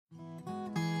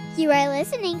You are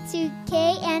listening to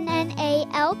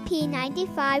KNNA-LP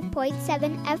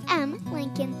 95.7 FM,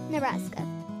 Lincoln, Nebraska.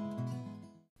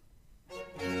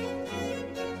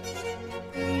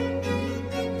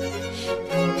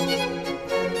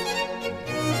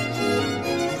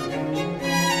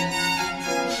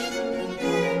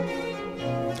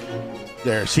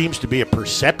 There seems to be a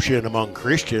perception among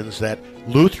Christians that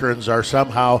Lutherans are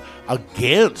somehow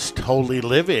against holy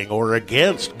living or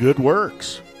against good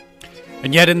works.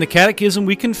 And yet in the Catechism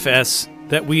we confess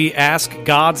that we ask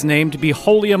God's name to be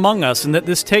holy among us, and that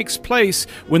this takes place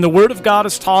when the Word of God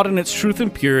is taught in its truth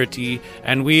and purity,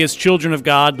 and we as children of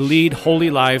God lead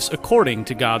holy lives according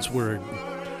to God's Word.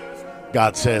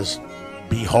 God says,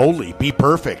 be holy, be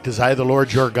perfect, as I, the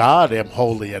Lord your God, am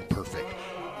holy and perfect.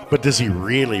 But does he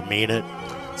really mean it?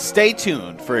 Stay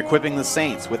tuned for Equipping the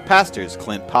Saints with Pastors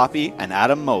Clint Poppy and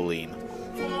Adam Moline.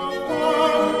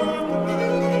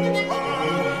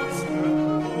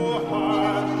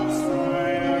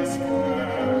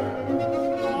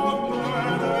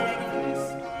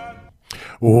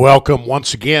 Welcome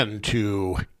once again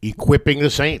to Equipping the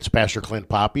Saints. Pastor Clint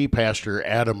Poppy, Pastor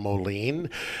Adam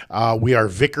Moline. We are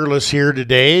vicarless here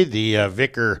today. The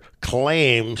vicar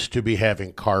claims to be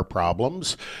having car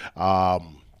problems. I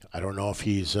don't know if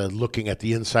he's looking at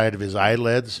the inside of his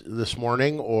eyelids this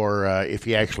morning or if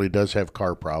he actually does have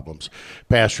car problems.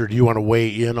 Pastor, do you want to weigh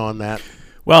in on that?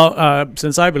 Well,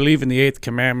 since I believe in the Eighth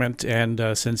Commandment,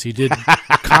 and since he did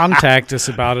contact us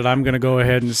about it, I'm going to go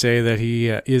ahead and say that he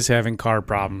is having car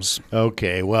problems.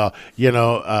 Okay, well,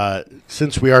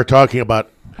 since we are talking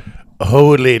about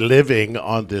holy living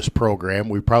on this program,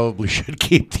 we probably should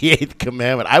keep the Eighth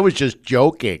Commandment. I was just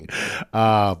joking,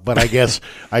 but I guess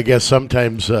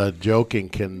sometimes joking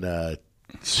can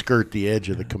skirt the edge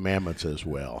of the commandments as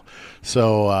well.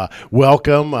 So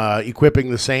welcome, Equipping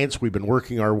the Saints. We've been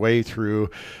working our way through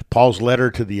Paul's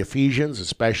letter to the Ephesians,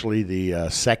 especially the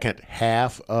second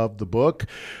half of the book.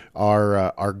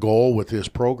 Our goal with this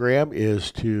program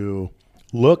is to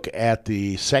look at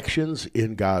the sections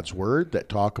in God's Word that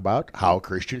talk about how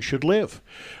Christians should live.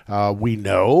 We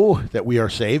know that we are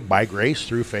saved by grace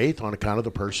through faith on account of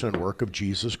the person and work of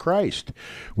Jesus Christ.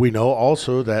 We know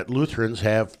also that Lutherans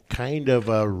have kind of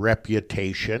a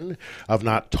reputation of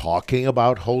not talking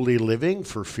about holy living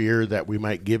for fear that we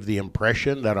might give the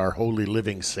impression that our holy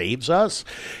living saves us.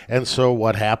 And so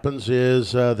what happens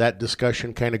is that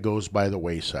discussion kind of goes by the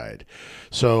wayside.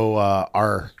 So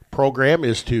our program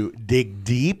is to dig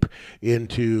deep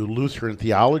into Lutheran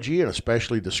theology and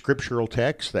especially the scriptural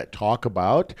texts that talk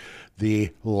about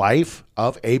the life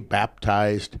of a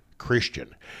baptized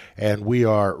Christian. And we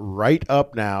are right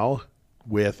up now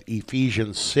with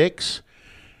Ephesians 6,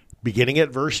 beginning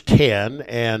at verse 10,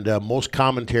 and most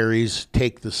commentaries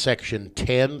take the section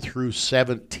 10 through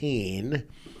 17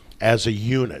 as a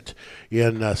unit.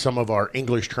 In some of our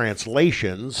English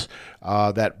translations,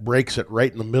 that breaks it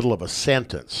right in the middle of a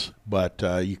sentence. But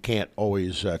you can't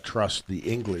always trust the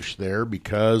English there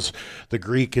because the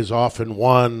Greek is often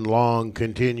one long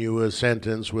continuous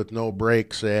sentence with no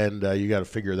breaks, and you got to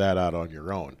figure that out on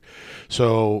your own.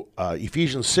 So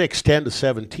Ephesians 6, 10 to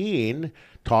 17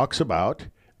 talks about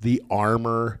the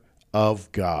armor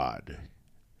of God.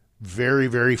 Very,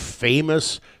 very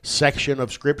famous section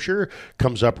of Scripture,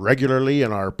 comes up regularly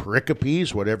in our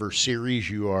pericopes, whatever series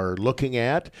you are looking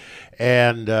at.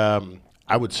 And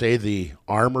I would say the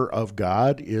armor of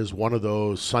God is one of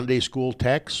those Sunday school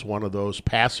texts, one of those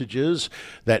passages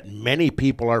that many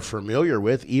people are familiar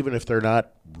with, even if they're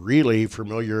not really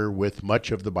familiar with much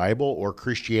of the Bible or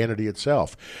Christianity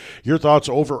itself. Your thoughts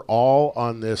overall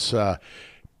on this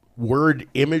word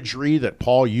imagery that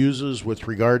Paul uses with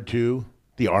regard to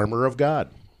the armor of God?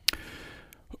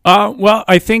 Well,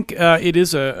 I think it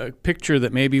is a picture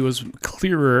that maybe was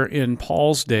clearer in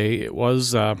Paul's day. It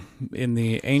was in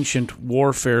the ancient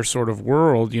warfare sort of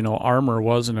world, armor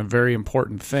wasn't a very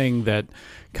important thing that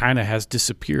kind of has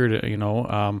disappeared.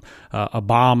 A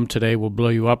bomb today will blow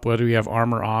you up whether you have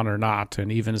armor on or not,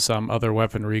 and even some other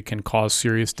weaponry can cause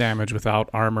serious damage without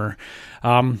armor.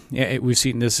 We've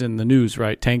seen this in the news,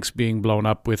 right? Tanks being blown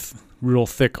up with real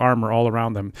thick armor all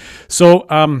around them. So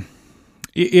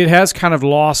it has kind of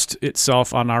lost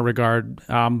itself on our regard.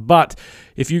 But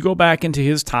if you go back into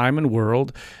his time and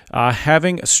world,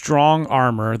 having a strong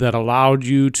armor that allowed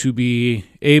you to be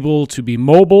able to be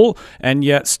mobile and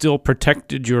yet still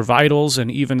protected your vitals,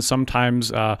 and even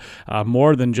sometimes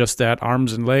more than just that,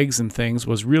 arms and legs and things,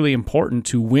 was really important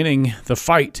to winning the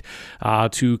fight,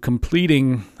 to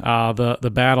completing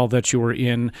the battle that you were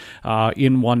in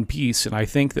one piece. And I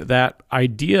think that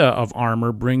idea of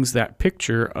armor brings that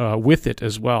picture with it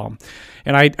as well.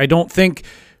 And I don't think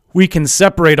we can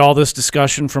separate all this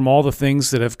discussion from all the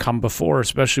things that have come before,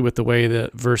 especially with the way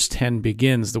that verse 10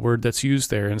 begins, the word that's used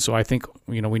there. And so I think,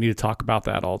 we need to talk about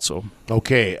that also.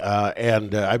 Okay,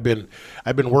 and I've been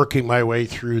working my way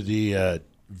through the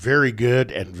very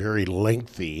good and very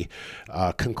lengthy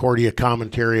Concordia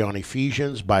commentary on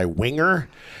Ephesians by Winger,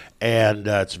 and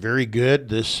it's very good.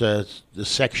 This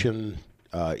section,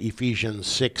 Ephesians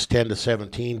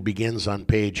 6:10-17, begins on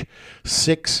page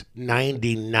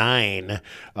 699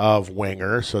 of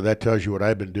Winger. So that tells you what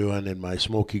I've been doing in my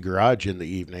smoky garage in the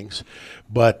evenings.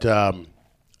 But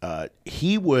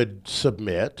he would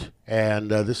submit, and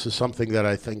this is something that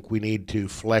I think we need to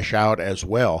flesh out as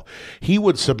well. He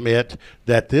would submit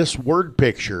that this word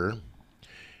picture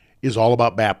is all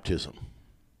about baptism.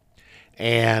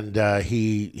 And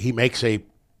he makes a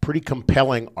pretty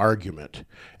compelling argument.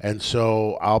 And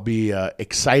so I'll be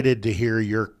excited to hear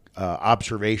your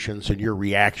observations and your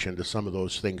reaction to some of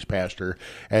those things, Pastor,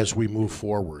 as we move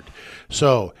forward.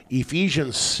 So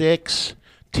Ephesians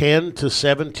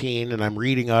 6:10-17, and I'm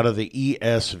reading out of the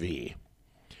ESV.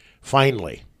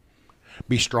 Finally,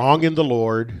 be strong in the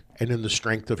Lord and in the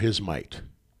strength of his might.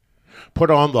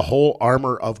 Put on the whole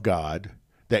armor of God,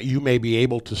 that you may be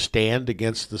able to stand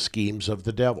against the schemes of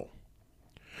the devil.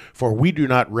 For we do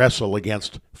not wrestle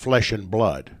against flesh and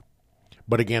blood,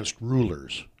 but against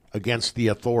rulers, against the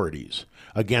authorities,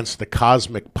 against the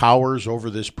cosmic powers over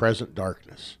this present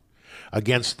darkness,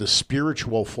 against the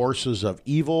spiritual forces of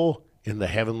evil in the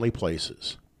heavenly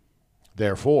places.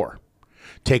 Therefore,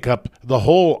 take up the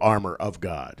whole armor of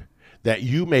God, that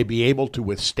you may be able to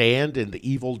withstand in the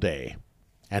evil day,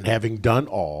 and having done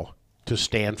all, to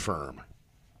stand firm.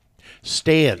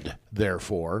 Stand,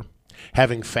 therefore,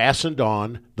 having fastened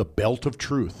on the belt of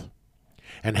truth,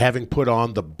 and having put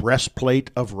on the breastplate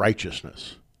of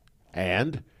righteousness,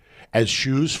 and, as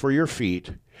shoes for your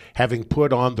feet, having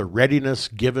put on the readiness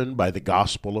given by the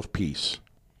gospel of peace.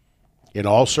 In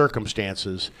all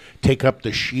circumstances, take up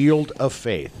the shield of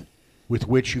faith, with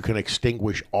which you can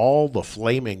extinguish all the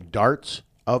flaming darts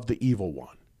of the evil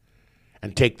one,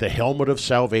 and take the helmet of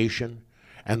salvation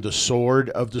and the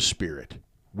sword of the Spirit,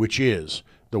 which is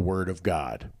the Word of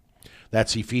God.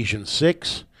 That's Ephesians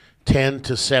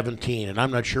 6:10-17, and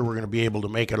I'm not sure we're going to be able to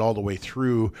make it all the way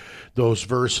through those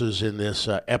verses in this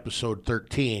episode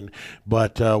 13,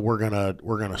 but we're gonna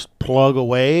plug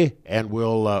away, and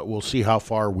we'll see how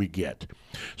far we get.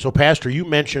 So, Pastor, you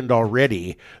mentioned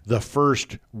already the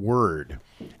first word,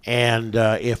 and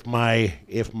if my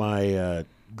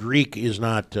Greek is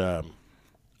not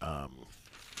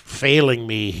failing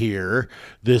me here,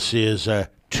 this is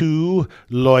tu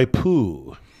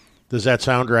loipu. Does that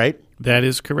sound right? That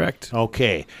is correct.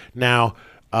 Okay. Now,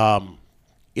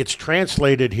 it's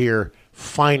translated here,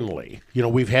 finally.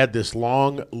 We've had this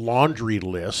long laundry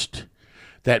list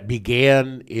that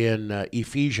began in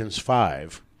Ephesians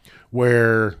 5,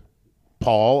 where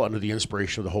Paul, under the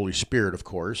inspiration of the Holy Spirit, of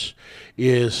course,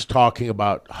 is talking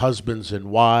about husbands and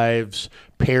wives,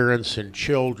 parents and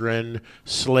children,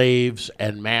 slaves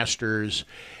and masters.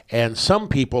 And some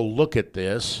people look at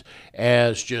this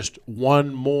as just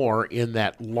one more in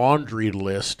that laundry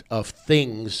list of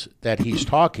things that he's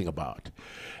talking about.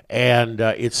 And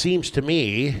it seems to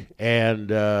me, and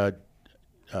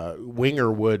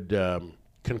Winger would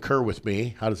concur with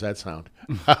me, how does that sound?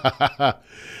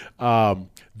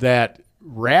 That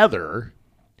rather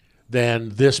than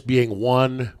this being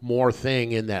one more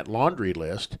thing in that laundry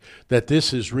list, that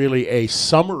this is really a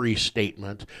summary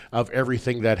statement of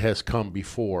everything that has come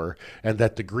before, and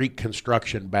that the Greek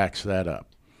construction backs that up.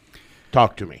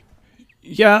 Talk to me.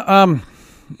 Yeah,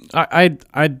 I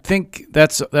think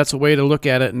that's a way to look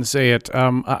at it and say it.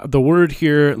 The word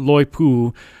here,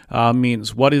 loipu,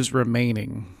 means what is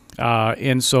remaining.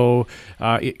 And so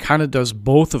it kind of does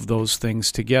both of those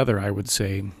things together, I would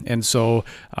say. And so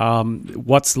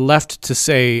what's left to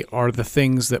say are the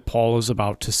things that Paul is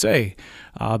about to say.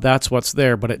 That's what's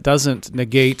there, but it doesn't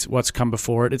negate what's come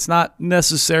before it. It's not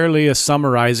necessarily a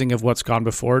summarizing of what's gone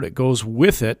before it. It goes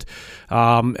with it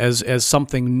as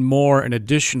something more and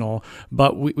additional,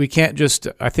 but we can't just,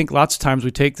 I think lots of times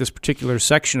we take this particular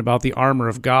section about the armor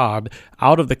of God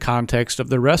out of the context of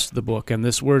the rest of the book, and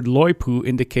this word loipu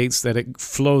indicates that it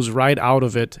flows right out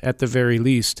of it at the very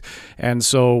least. And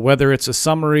so whether it's a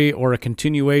summary or a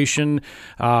continuation,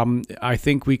 I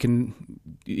think we can,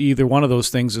 either one of those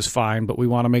things is fine, but we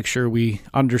want to make sure we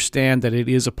understand that it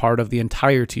is a part of the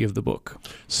entirety of the book.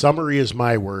 Summary is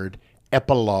my word.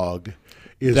 Epilogue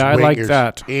is I Winger's, like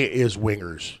that. Is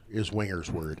Winger's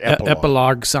word. Epilogue.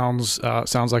 Epilogue sounds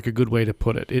like a good way to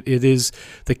put it. It is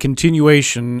the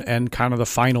continuation and kind of the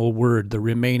final word, the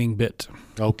remaining bit.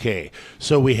 Okay,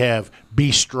 so we have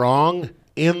be strong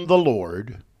in the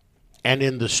Lord and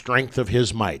in the strength of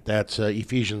his might. That's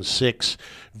Ephesians 6,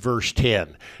 verse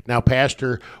 10. Now,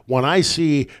 Pastor, when I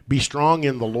see be strong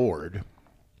in the Lord,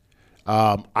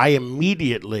 I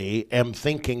immediately am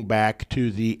thinking back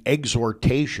to the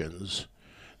exhortations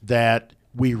that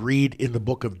we read in the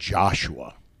book of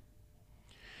Joshua.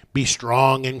 Be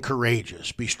strong and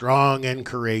courageous. Be strong and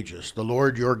courageous. The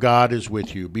Lord your God is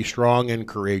with you. Be strong and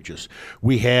courageous.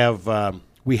 We have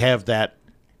that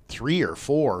 3 or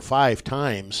 4 or 5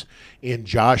 times in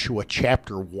Joshua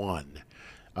chapter 1.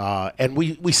 And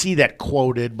we see that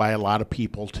quoted by a lot of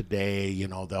people today. You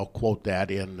know, they'll quote that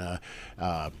in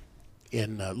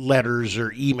letters or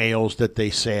emails that they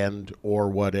send or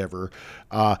whatever.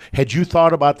 Had you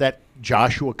thought about that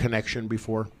Joshua connection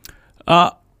before?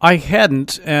 I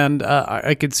hadn't, and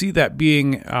I could see that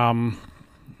being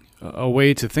a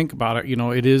way to think about it. You know,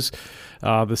 it is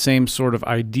the same sort of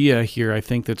idea here, I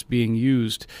think, that's being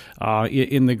used.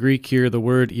 In the Greek here, the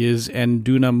word is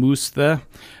endunamuste,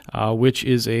 which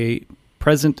is a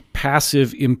present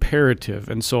passive imperative.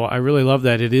 And so I really love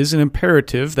that. It is an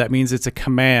imperative. That means it's a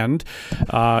command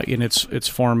in its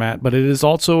format, but it is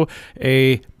also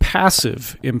a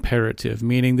passive imperative,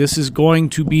 meaning this is going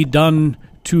to be done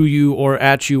to you or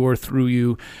at you or through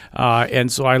you.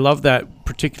 And so I love that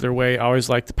particular way. I always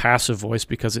like the passive voice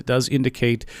because it does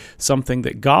indicate something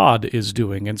that God is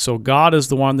doing. And so God is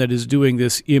the one that is doing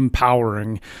this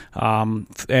empowering.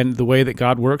 And the way that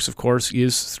God works, of course,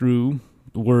 is through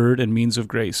word and means of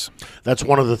grace. That's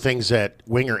one of the things that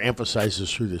Winger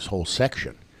emphasizes through this whole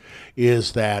section,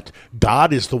 is that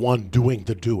God is the one doing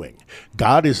the doing.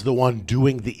 God is the one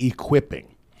doing the equipping.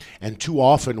 And too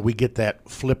often we get that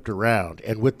flipped around.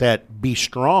 And with that be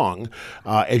strong,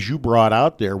 as you brought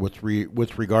out there with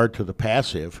regard to the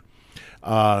passive,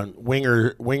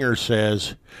 Winger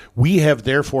says, we have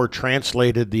therefore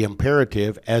translated the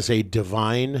imperative as a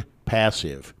divine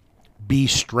passive. Be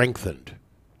strengthened.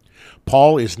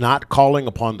 Paul is not calling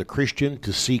upon the Christian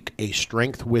to seek a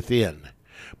strength within,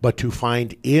 but to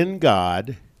find in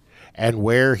God and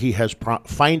where he has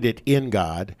find it in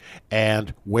God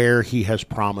and where he has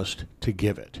promised to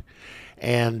give it.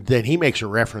 And then he makes a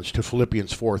reference to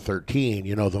Philippians 4:13,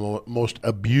 you know, the most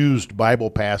abused Bible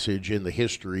passage in the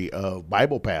history of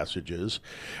Bible passages.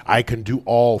 I can do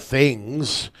all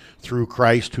things through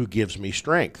Christ who gives me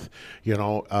strength. You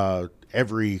know,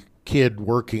 every kid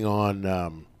working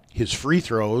on his free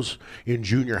throws in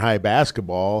junior high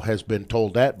basketball has been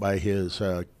told that by his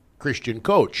Christian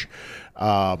coach.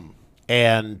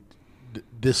 And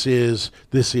this is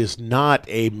not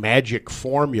a magic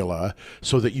formula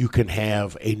so that you can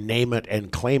have a name it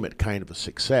and claim it kind of a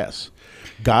success.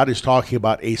 God is talking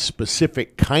about a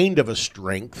specific kind of a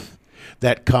strength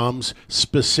that comes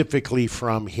specifically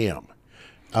from him.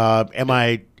 Am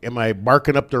I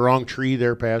barking up the wrong tree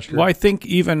there, Pastor? Well, I think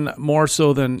even more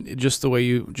so than just the way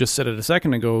you just said it a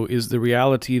second ago is the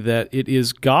reality that it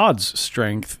is God's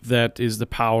strength that is the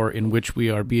power in which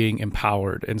we are being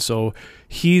empowered. And so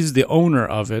he's the owner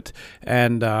of it,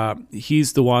 and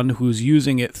he's the one who's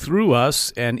using it through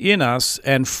us and in us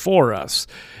and for us.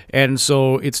 And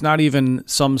so it's not even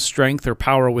some strength or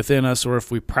power within us, or if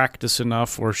we practice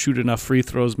enough or shoot enough free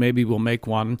throws, maybe we'll make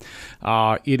one.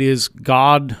 It is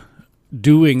God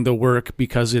doing the work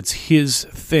because it's his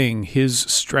thing, his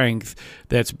strength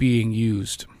that's being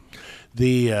used.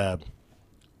 The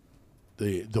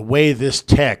way this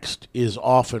text is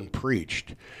often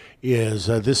preached is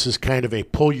this is kind of a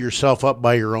pull yourself up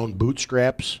by your own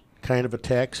bootstraps kind of a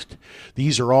text.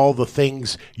 These are all the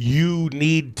things you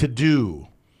need to do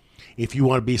if you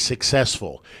want to be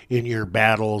successful in your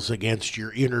battles against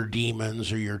your inner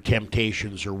demons or your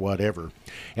temptations or whatever.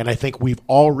 And I think we've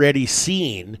already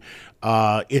seen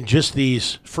in just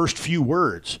these first few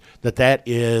words that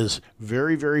is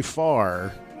very, very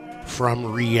far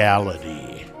from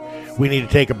reality. We need to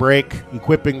take a break.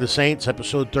 Equipping the Saints,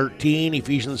 episode 13,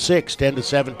 Ephesians 6, 10 to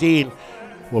 17.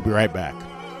 We'll be right back.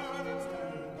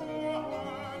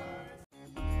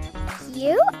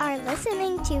 You are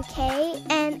listening to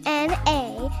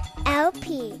KNNA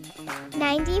LP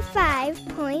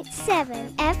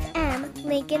 95.7 FM,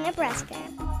 Lincoln, Nebraska.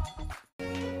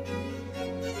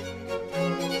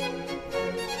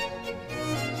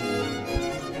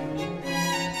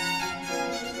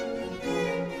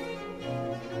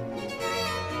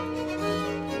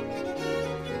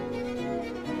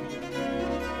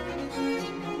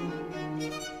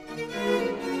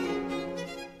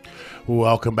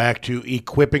 Welcome back to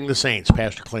Equipping the Saints.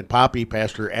 Pastor Clint Poppy,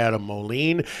 Pastor Adam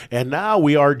Moline, and now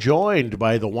we are joined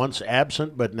by the once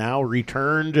absent but now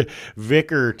returned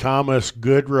Vicar Thomas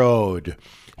Goodroad.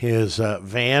 His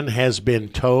van has been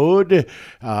towed.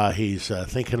 He's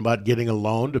thinking about getting a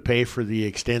loan to pay for the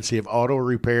extensive auto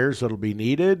repairs that'll be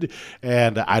needed.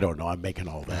 And I don't know, I'm making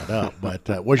all that up.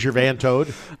 But was your van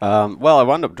towed? Well, I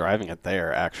wound up driving it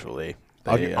there, actually.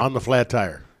 On the flat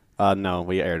tire? No,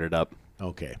 we aired it up.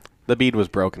 Okay. The bead was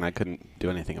broken. I couldn't do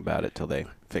anything about it till they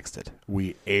fixed it.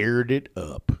 We aired it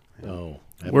up. Oh.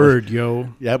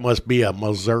 That must be a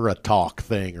Missouri talk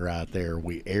thing right there.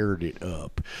 We aired it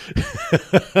up.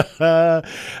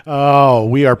 Oh,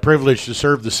 we are privileged to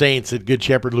serve the saints at Good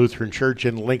Shepherd Lutheran Church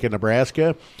in Lincoln,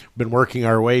 Nebraska. Been working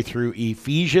our way through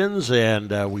Ephesians,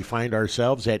 and we find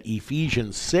ourselves at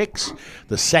Ephesians 6,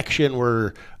 the section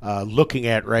we're looking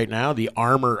at right now, the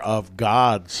Armor of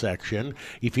God section,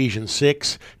 Ephesians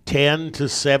 6, 10 to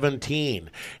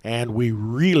 17. And we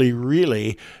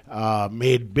really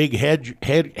made big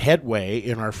headway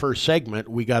in our first segment.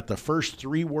 We got the first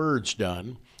 3 words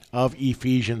done of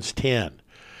Ephesians 10.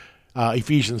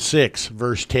 Ephesians 6,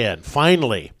 verse 10.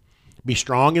 Finally, be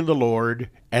strong in the Lord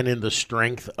and in the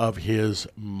strength of his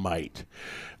might.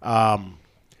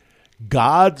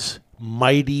 God's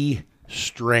mighty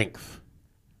strength.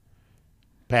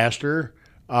 Pastor,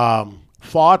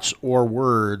 thoughts or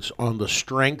words on the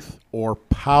strength or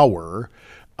power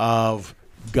of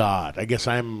God. I guess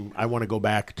I want to go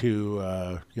back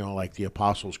to like the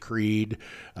Apostles' Creed,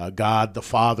 God the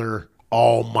Father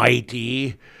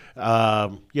Almighty.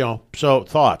 So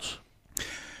thoughts.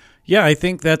 Yeah, I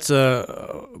think that's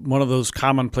one of those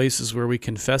common places where we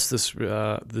confess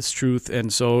this truth.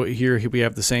 And so here we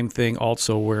have the same thing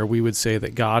also, where we would say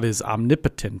that God is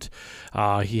omnipotent.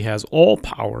 He has all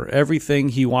power. Everything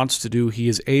he wants to do, he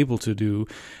is able to do.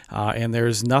 And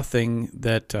there's nothing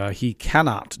that he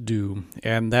cannot do.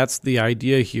 And that's the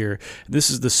idea here. This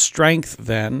is the strength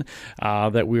then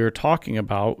that we are talking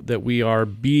about, that we are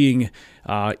being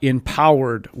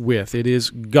empowered with. It is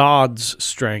God's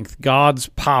strength, God's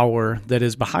power that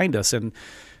is behind us. And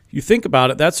you think about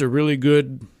it, that's a really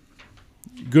good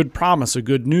promise, a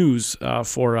good news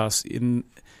for us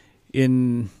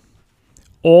in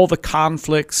all the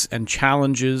conflicts and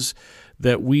challenges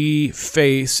that we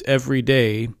face every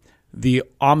day. The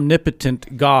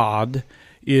omnipotent God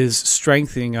is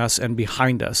strengthening us and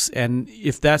behind us. And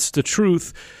if that's the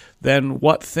truth, then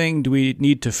what thing do we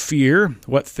need to fear?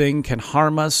 What thing can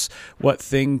harm us? What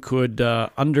thing could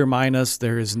undermine us?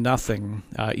 There is nothing.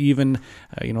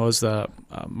 As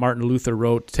Martin Luther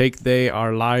wrote, "Take they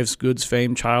our lives, goods,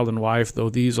 fame, child, and wife,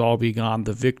 though these all be gone,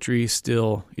 the victory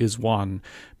still is won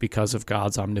because of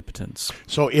God's omnipotence."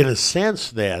 So in a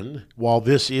sense then, while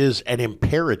this is an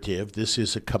imperative, this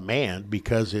is a command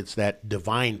because it's that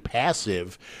divine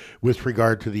passive with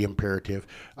regard to the imperative,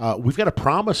 we've got a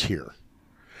promise here.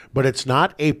 But it's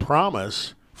not a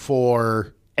promise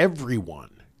for everyone.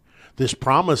 This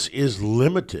promise is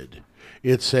limited.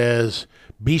 It says,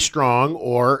 be strong,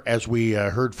 or as we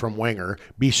heard from Wenger,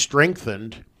 be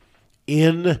strengthened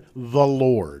in the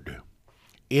Lord.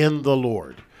 In the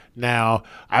Lord. Now,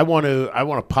 I want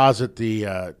to posit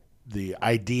the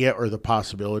idea or the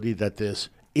possibility that this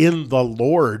in the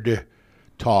Lord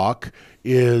talk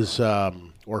is,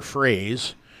 or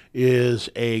phrase, is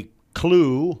a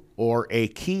clue or a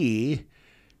key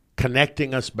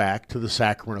connecting us back to the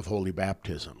sacrament of holy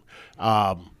baptism.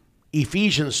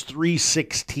 Ephesians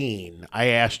 3:16, I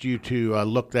asked you to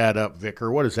look that up, Vicar.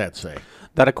 What does that say?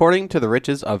 That according to the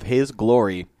riches of his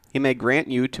glory, he may grant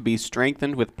you to be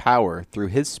strengthened with power through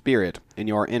his Spirit in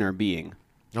your inner being.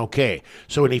 Okay,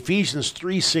 so in Ephesians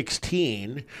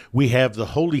 3:16, we have the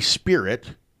Holy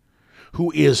Spirit who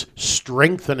is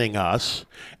strengthening us.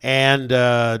 And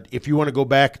if you want to go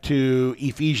back to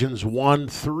Ephesians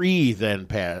 1:3 then,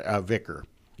 Vicar,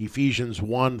 Ephesians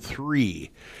 1:3,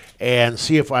 and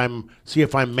see if I'm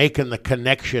making the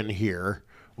connection here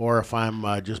or if I'm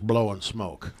just blowing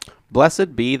smoke.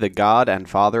 Blessed be the God and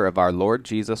Father of our Lord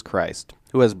Jesus Christ,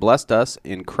 who has blessed us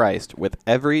in Christ with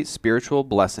every spiritual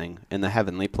blessing in the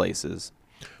heavenly places.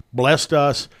 Blessed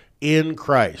us in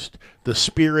Christ, the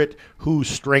Spirit who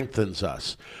strengthens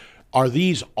us. Are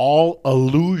these all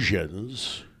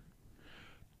allusions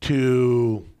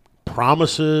to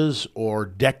promises or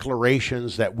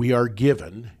declarations that we are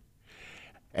given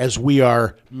as we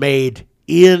are made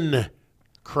in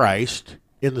Christ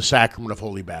in the sacrament of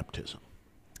holy baptism?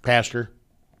 Pastor?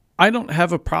 I don't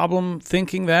have a problem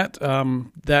thinking that.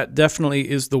 That definitely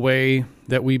is the way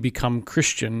that we become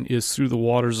Christian, is through the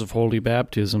waters of holy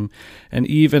baptism. And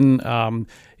even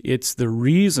it's the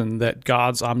reason that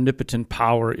God's omnipotent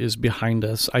power is behind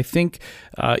us. I think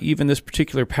even this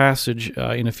particular passage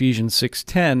in Ephesians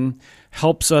 6:10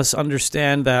 helps us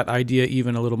understand that idea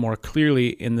even a little more clearly,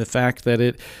 in the fact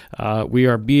that we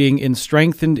are being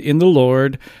strengthened in the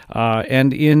Lord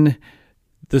and in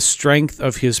the strength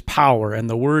of his power. And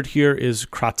the word here is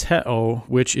krateo,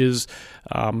 which is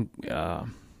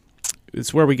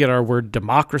it's where we get our word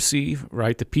democracy,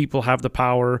 right? The people have the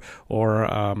power,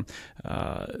 or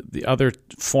the other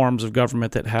forms of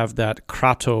government that have that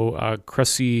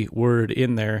krasi word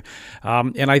in there.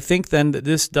 And I think then that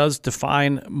this does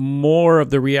define more of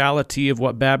the reality of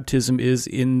what baptism is,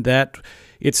 in that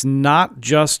it's not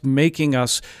just making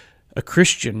us a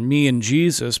Christian, me and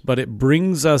Jesus, but it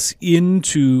brings us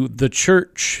into the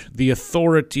church, the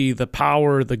authority, the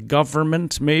power, the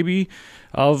government maybe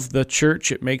of the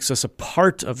church. It makes us a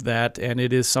part of that, and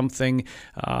it is something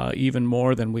even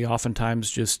more than we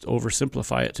oftentimes just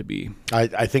oversimplify it to be.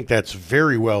 I think that's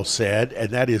very well said, and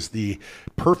that is the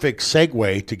perfect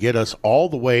segue to get us all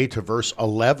the way to verse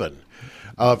 11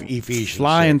 of Ephesians.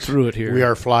 Flying 6. through it here. We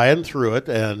are flying through it,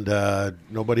 and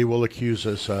nobody will accuse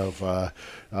us of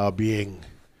being,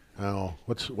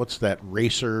 what's that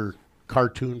racer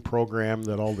cartoon program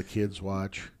that all the kids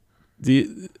watch?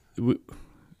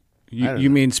 You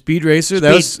mean Speed Racer?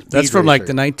 That's from like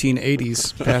Racer. the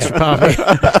 1980s, Pastor Poppy.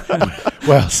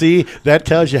 Well, see, that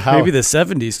tells you how... Maybe the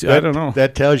 70s, too. I don't know.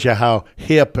 That tells you how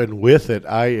hip and with it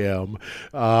I am.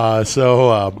 I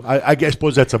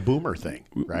suppose that's a boomer thing,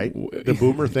 right? The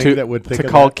boomer thing that would think to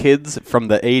of call that. kids from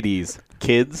the 80s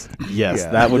kids, yes,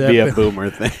 Yeah. that would be a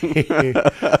boomer thing.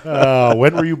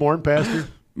 When were you born, Pastor?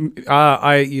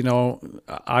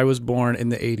 I was born in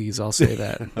the 80s, I'll say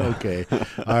that. Okay.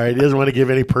 All right. He doesn't want to give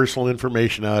any personal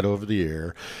information out over the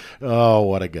air. Oh,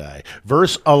 what a guy.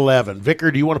 Verse 11.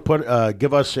 Vicar, do you want to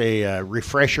give us a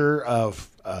refresher of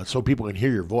so people can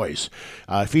hear your voice?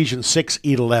 Ephesians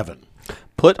 6:11.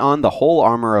 Put on the whole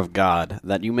armor of God,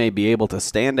 that you may be able to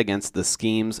stand against the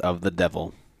schemes of the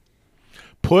devil.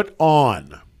 Put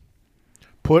on.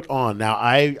 Now,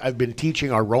 I've been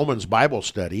teaching our Romans Bible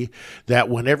study that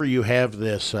whenever you have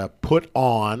this put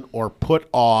on or put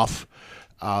off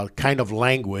kind of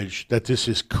language, that this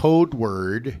is code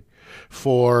word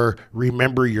for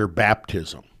remember your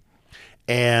baptism.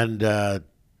 And the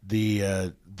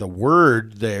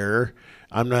word there,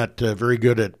 I'm not very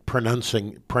good at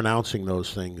pronouncing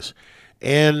those things.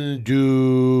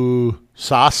 Endusasta,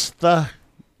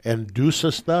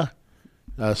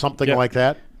 something like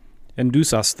that.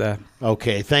 Endusaste.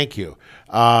 Okay, thank you.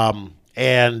 And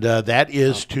that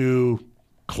is to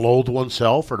clothe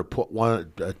oneself, or to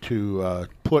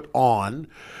put on.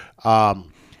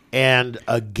 And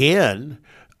again,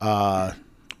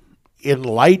 in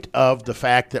light of the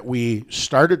fact that we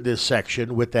started this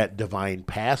section with that divine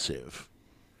passive,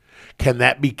 can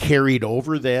that be carried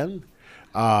over then?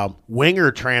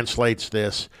 Winger translates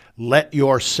this, let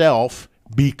yourself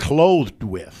be clothed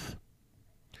with.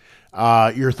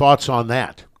 Your thoughts on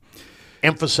that?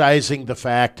 Emphasizing the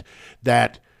fact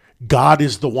that God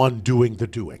is the one doing the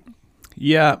doing.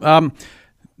 Yeah,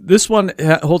 this one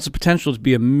holds the potential to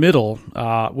be a middle,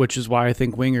 which is why I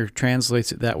think Winger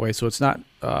translates it that way. So it's not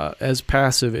as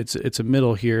passive, it's a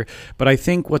middle here. But I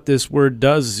think what this word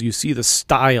does is you see the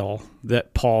style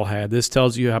that Paul had. This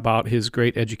tells you about his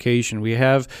great education. We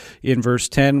have in verse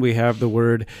 10, we have the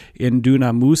word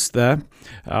endunamuste,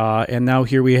 and now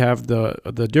here we have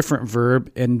the different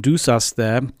verb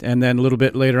endusaste, and then a little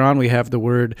bit later on we have the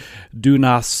word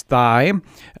dunastai,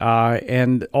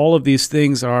 and all of these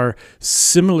things are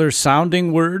similar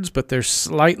sounding words, but they're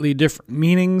slightly different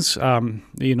meanings.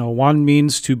 One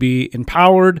means to be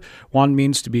empowered, one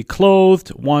means to be clothed,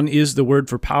 one is the word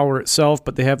for power itself,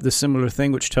 but they have the similar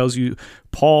thing, which tells you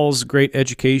Paul's great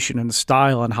education and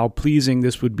style and how pleasing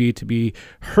this would be to be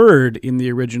heard in the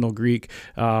original Greek.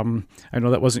 I know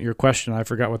that wasn't your question. I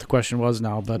forgot what the question was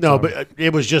now. But no, but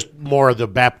it was just more of the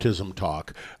baptism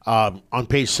talk. On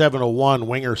page 701,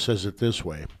 Winger says it this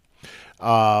way.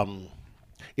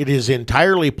 It is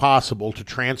entirely possible to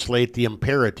translate the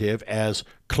imperative as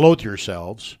clothe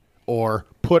yourselves or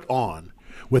put on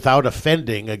without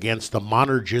offending against the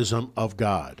monergism of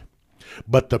God.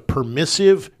 But the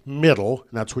permissive middle,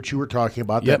 and that's what you were talking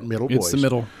about, that middle voice. It's the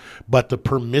middle. But the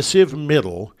permissive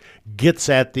middle gets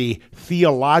at the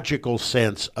theological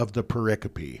sense of the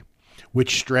pericope,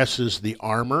 which stresses the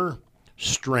armor,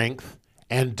 strength,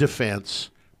 and defense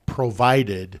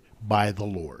provided by the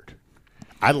Lord.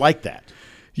 I like that.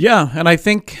 Yeah, and I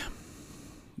think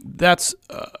that's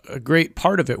a great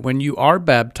part of it. When you are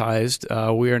baptized,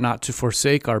 we are not to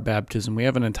forsake our baptism. We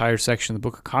have an entire section in the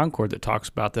Book of Concord that talks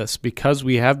about this. Because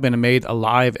we have been made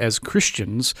alive as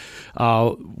Christians,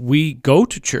 we go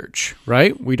to church,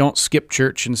 right? We don't skip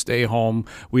church and stay home.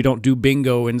 We don't do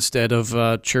bingo instead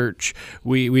of church.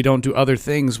 We don't do other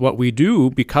things. What we do,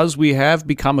 because we have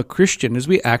become a Christian, is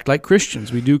we act like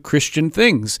Christians. We do Christian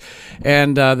things.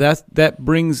 And that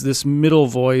brings this middle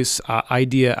voice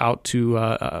idea out to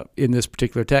in this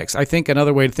particular text. I think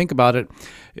another way to think about it,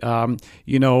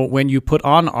 when you put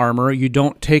on armor, you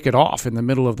don't take it off in the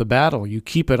middle of the battle. You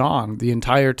keep it on the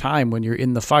entire time when you're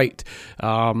in the fight.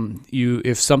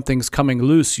 If something's coming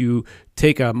loose, you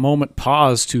take a moment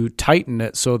pause to tighten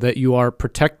it so that you are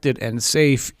protected and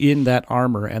safe in that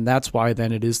armor. And that's why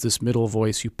then it is this middle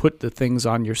voice. You put the things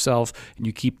on yourself and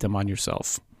you keep them on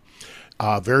yourself.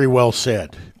 Very well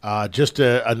said. Just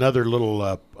another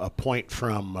little point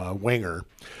from Winger.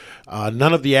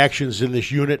 None of the actions in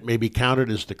this unit may be counted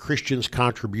as the Christian's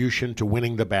contribution to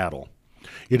winning the battle.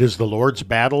 It is the Lord's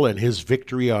battle and his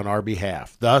victory on our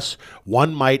behalf. Thus,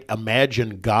 one might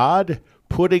imagine God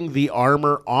putting the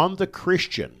armor on the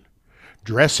Christian,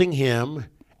 dressing him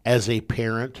as a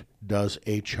parent does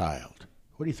a child.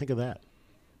 What do you think of that?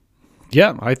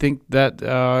 Yeah, I think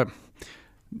that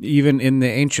even in the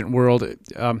ancient world,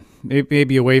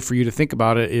 maybe a way for you to think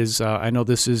about it is, I know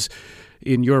this is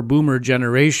in your boomer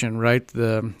generation, right?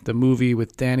 The movie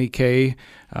with Danny Kaye,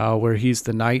 where he's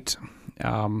the knight.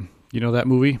 You know that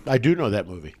movie? I do know that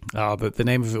movie. But the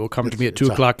name of it will come to me at 2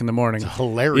 o'clock in the morning. It's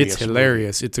hilarious. It's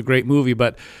hilarious. Movie. It's a great movie,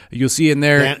 but you'll see in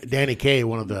there Danny Kaye,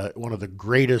 one of the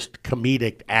greatest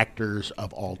comedic actors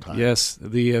of all time. Yes,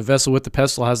 the vessel with the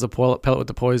pestle has the pellet with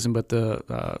the poison, but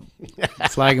the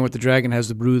flagon with the dragon has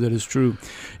the brew that is true.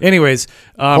 Anyways,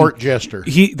 court jester.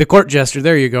 The court jester.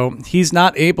 There you go. He's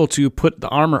not able to put the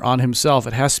armor on himself.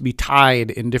 It has to be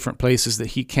tied in different places that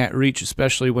he can't reach,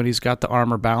 especially when he's got the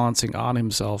armor balancing on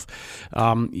himself.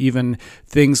 Even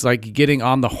things like getting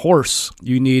on the horse,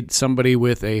 you need somebody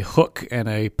with a hook and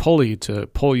a pulley to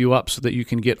pull you up so that you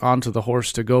can get onto the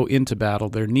horse to go into battle.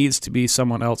 There needs to be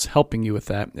someone else helping you with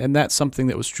that, and that's something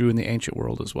that was true in the ancient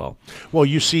world as well. Well,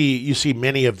 you see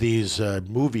many of these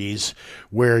movies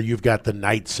where you've got the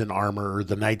knights in armor, or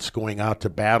the knights going out to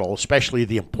battle, especially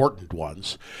the important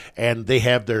ones, and they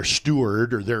have their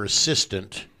steward or their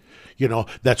assistant,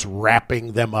 that's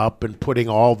wrapping them up and putting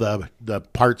all the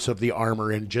parts of the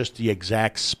armor in just the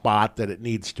exact spot that it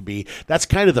needs to be. That's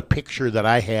kind of the picture that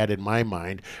I had in my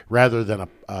mind, rather than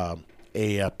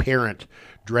a parent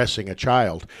dressing a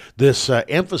child. This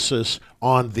emphasis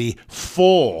on the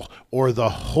full or the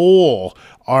whole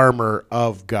armor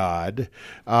of God,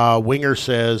 Winger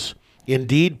says,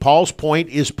 indeed, Paul's point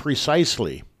is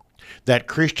precisely that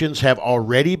Christians have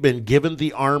already been given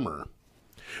the armor,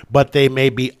 but they may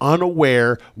be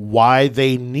unaware why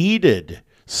they needed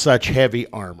such heavy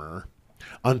armor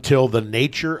until the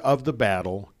nature of the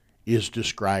battle is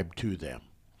described to them.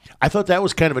 I thought that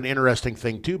was kind of an interesting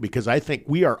thing, too, because I think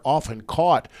we are often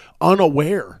caught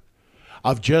unaware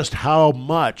of just how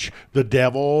much the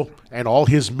devil and all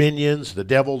his minions, the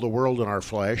devil, the world, and our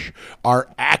flesh, are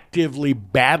actively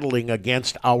battling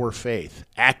against our faith,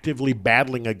 actively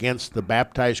battling against the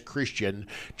baptized Christian,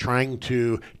 trying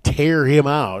to tear him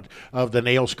out of the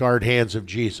nail-scarred hands of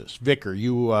Jesus. Vicar,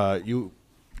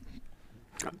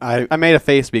 I made a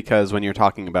face because when you're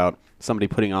talking about somebody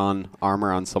putting on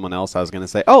armor on someone else, I was going to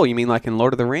say, oh, you mean like in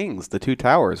Lord of the Rings, the Two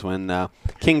Towers, when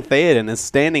King Theoden is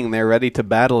standing there ready to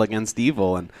battle against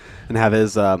evil and have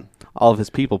his all of his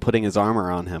people putting his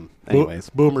armor on him. Anyways.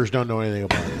 Boomers don't know anything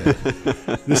about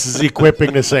that. This is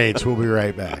Equipping the Saints. We'll be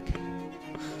right back.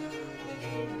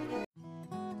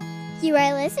 You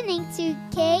are listening to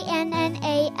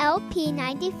KNNALP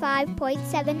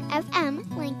 95.7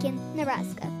 FM, Lincoln,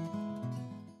 Nebraska.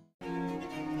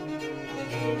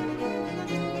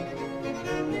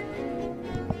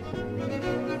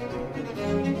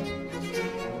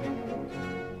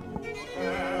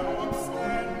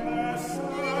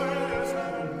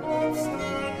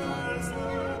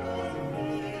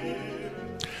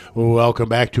 Welcome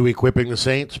back to Equipping the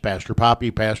Saints. Pastor Poppy,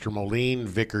 Pastor Moline,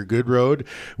 Vicar Goodroad.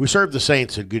 We serve the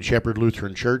saints at Good Shepherd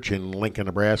Lutheran Church in Lincoln,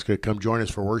 Nebraska. Come join us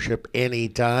for worship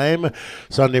anytime.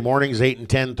 Sunday mornings, 8 and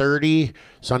 10:30.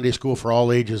 Sunday school for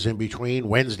all ages in between.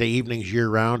 Wednesday evenings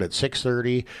year-round at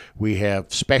 6:30. We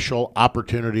have special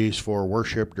opportunities for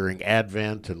worship during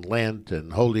Advent and Lent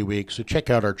and Holy Week. So check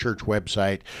out our church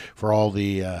website for all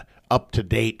the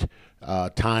up-to-date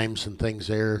times and things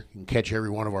there. You can catch every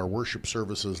one of our worship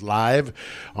services live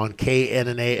on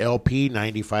KNNA-LP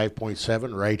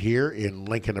 95.7 right here in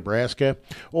Lincoln, Nebraska.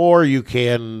 Or you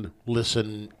can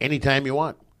listen anytime you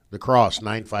want.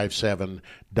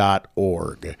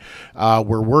 thecross957.org.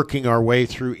 We're working our way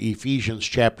through Ephesians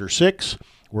chapter 6.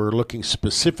 We're looking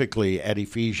specifically at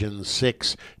Ephesians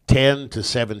 6:10 to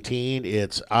 17.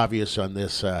 It's obvious on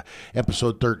this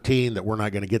episode 13 that we're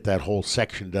not going to get that whole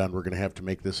section done. We're going to have to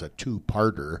make this a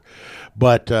two-parter.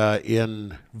 But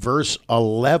in verse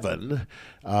 11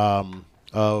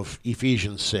 of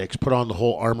Ephesians 6, put on the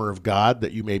whole armor of God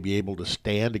that you may be able to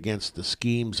stand against the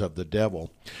schemes of the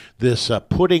devil. This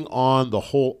putting on the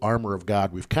whole armor of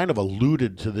God, we've kind of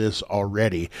alluded to this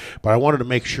already, but I wanted to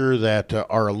make sure that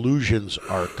our allusions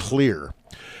are clear.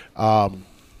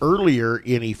 Earlier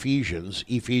in Ephesians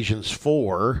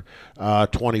 4,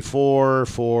 24,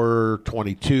 4,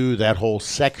 22, that whole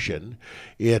section,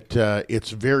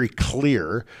 it's very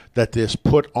clear that this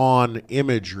put on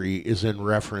imagery is in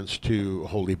reference to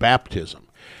holy baptism.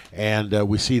 And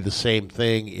we see the same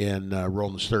thing in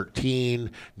Romans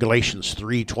 13, Galatians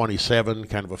 3:27,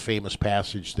 kind of a famous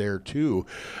passage there too,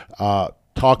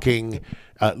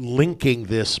 linking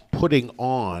this putting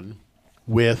on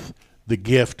with the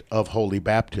gift of holy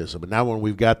baptism. And now when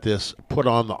we've got this put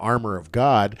on the armor of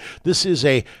God, this is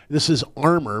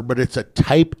armor, but it's a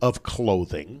type of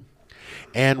clothing.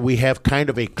 And we have kind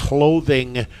of a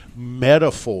clothing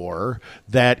metaphor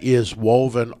that is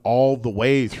woven all the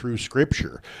way through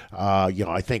Scripture.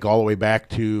 I think all the way back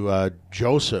to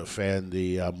Joseph and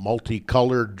the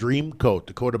multicolored dream coat,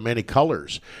 the coat of many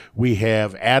colors. We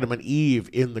have Adam and Eve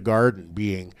in the garden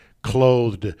being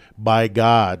clothed by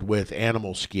God with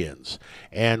animal skins.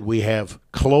 And we have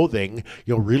clothing,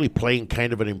 really playing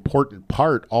kind of an important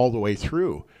part all the way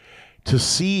through. To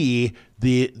see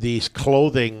these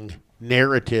clothing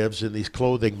narratives and these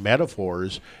clothing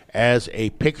metaphors as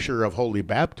a picture of holy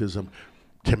baptism,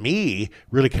 to me,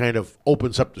 really kind of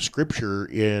opens up the Scripture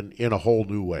in a whole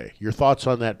new way. Your thoughts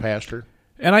on that, Pastor?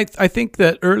 And I think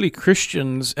that early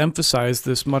Christians emphasize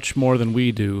this much more than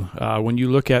we do. When you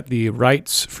look at the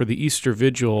rites for the Easter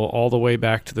Vigil all the way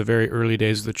back to the very early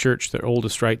days of the church, the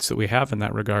oldest rites that we have in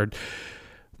that regard,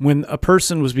 when a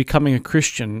person was becoming a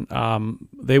Christian,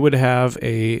 they would have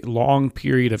a long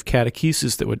period of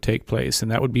catechesis that would take place,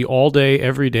 and that would be all day,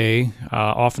 every day,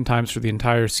 oftentimes for the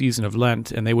entire season of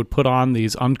Lent, and they would put on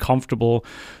these uncomfortable,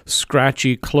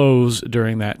 scratchy clothes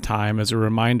during that time as a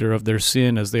reminder of their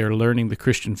sin as they are learning the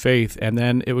Christian faith, and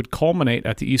then it would culminate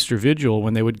at the Easter Vigil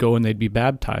when they would go and they'd be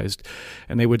baptized,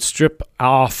 and they would strip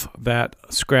off that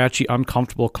scratchy,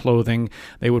 uncomfortable clothing.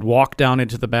 They would walk down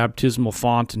into the baptismal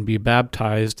font and be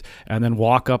baptized, and then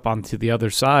walk up onto the other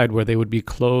side where they would be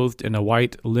clothed in a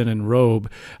white linen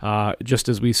robe, just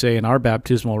as we say in our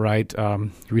baptismal rite,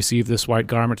 receive this white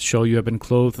garment to show you have been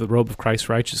clothed with the robe of Christ's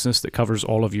righteousness that covers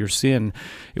all of your sin.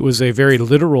 It was a very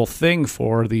literal thing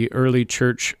for the early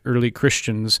church, early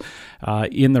Christians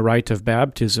in the rite of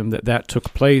baptism that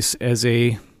took place as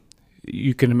you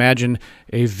can imagine,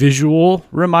 a visual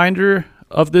reminder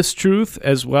of this truth,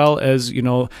 as well as,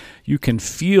 you can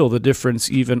feel the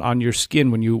difference even on your skin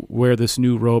when you wear this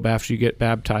new robe after you get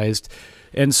baptized.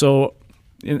 And so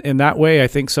in that way, I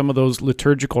think some of those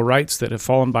liturgical rites that have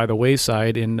fallen by the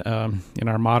wayside in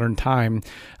our modern time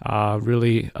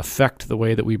really affect the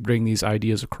way that we bring these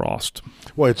ideas across.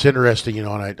 Well, it's interesting, and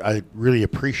I really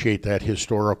appreciate that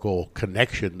historical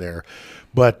connection there.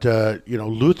 But,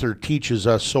 Luther teaches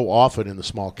us so often in the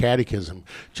Small Catechism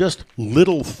just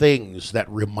little things that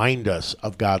remind us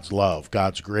of God's love,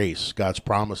 God's grace, God's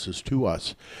promises to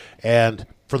us. And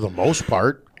for the most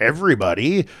part,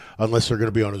 everybody, unless they're going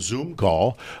to be on a Zoom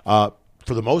call, for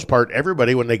the most part,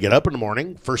 everybody, when they get up in the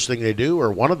morning, first thing they do,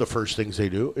 or one of the first things they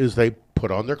do, is they put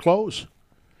on their clothes.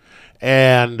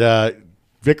 And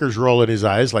Vicar's rolling his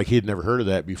eyes like he'd never heard of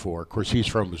that before. Of course, he's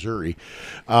from Missouri.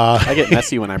 I get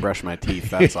messy when I brush my teeth,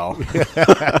 that's all.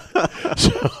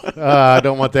 I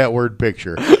don't want that word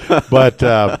picture. But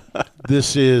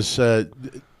this is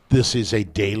a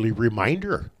daily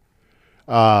reminder.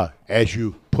 As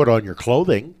you put on your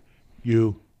clothing,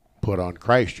 you put on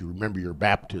Christ. You remember your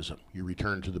baptism. You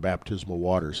return to the baptismal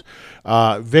waters.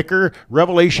 Vicar,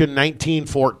 Revelation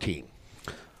 19:14.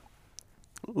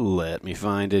 Let me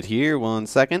find it here 1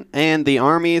 second. And the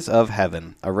armies of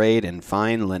heaven, arrayed in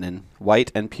fine linen,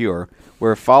 white and pure,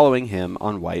 were following him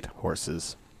on white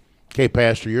horses. Okay,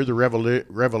 Pastor, you're the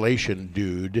Revelation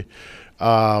dude.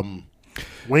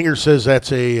 Winger says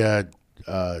that's a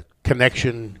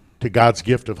connection to God's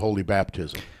gift of holy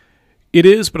baptism. It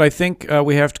is, but I think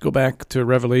we have to go back to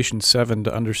Revelation 7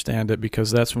 to understand it,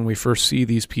 because that's when we first see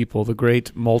these people, the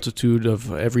great multitude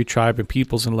of every tribe and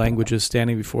peoples and languages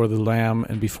standing before the Lamb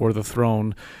and before the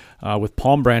throne with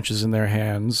palm branches in their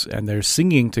hands, and they're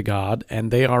singing to God,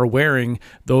 and they are wearing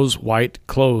those white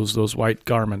clothes, those white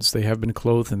garments. They have been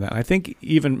clothed in that. And I think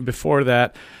even before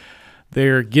that,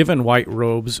 they're given white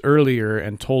robes earlier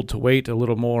and told to wait a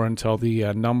little more until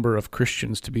the number of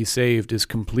Christians to be saved is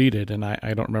completed. And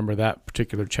I don't remember that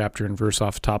particular chapter and verse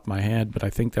off the top of my head, but I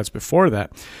think that's before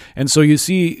that. And so you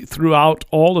see throughout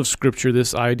all of Scripture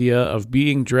this idea of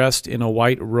being dressed in a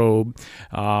white robe.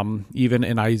 Even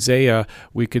in Isaiah,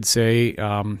 we could say,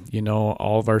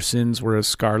 all of our sins were as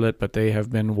scarlet, but they have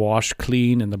been washed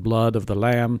clean in the blood of the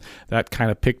Lamb. That kind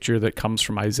of picture that comes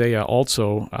from Isaiah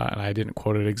also, and I didn't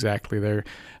quote it exactly there,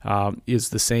 is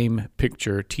the same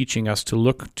picture, teaching us to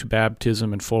look to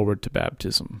baptism and forward to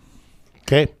baptism.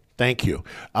 Okay, thank you.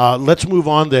 Let's move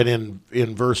on then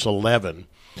in verse 11.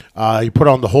 You put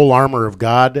on the whole armor of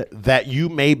God that you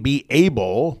may be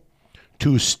able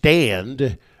to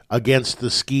stand against the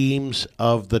schemes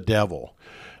of the devil.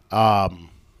 That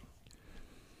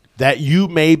you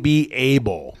may be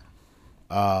able.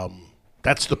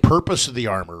 That's the purpose of the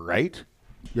armor, right?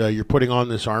 You're putting on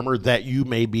this armor that you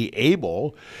may be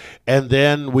able. And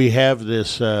then we have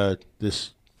this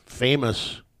this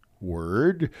famous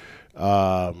word,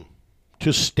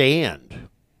 to stand.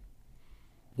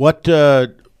 What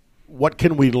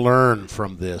can we learn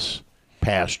from this,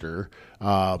 Pastor?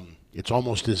 It's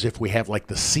almost as if we have like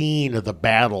the scene of the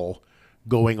battle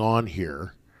going on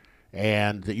here,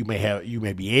 and that you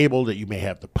may be able, that you may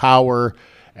have the power,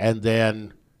 and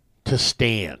then to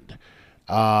stand.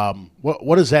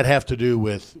 What does that have to do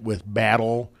with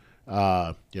battle?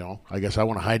 I guess I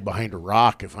want to hide behind a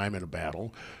rock if I'm in a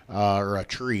battle, or a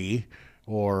tree,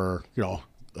 or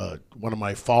one of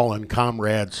my fallen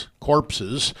comrades'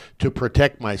 corpses to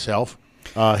protect myself.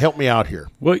 Help me out here.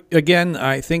 Well, again,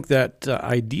 I think that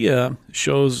idea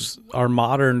shows our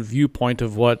modern viewpoint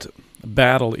of what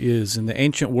battle is. In the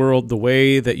ancient world, the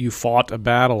way that you fought a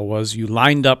battle was you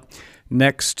lined up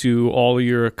next to all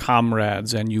your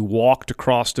comrades, and you walked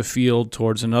across the field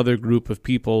towards another group of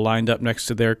people lined up next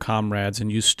to their comrades,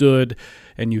 and you stood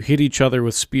and you hit each other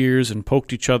with spears and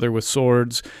poked each other with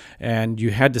swords, and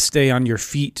you had to stay on your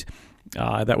feet.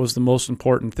 That was the most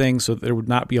important thing, so that there would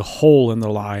not be a hole in the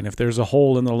line. If there's a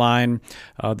hole in the line,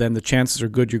 then the chances are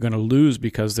good you're going to lose,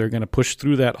 because they're going to push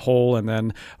through that hole and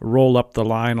then roll up the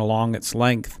line along its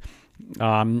length.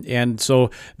 And so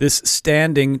this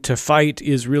standing to fight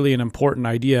is really an important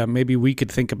idea. Maybe we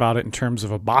could think about it in terms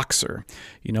of a boxer.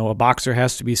 A boxer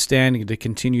has to be standing to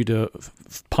continue to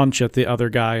punch at the other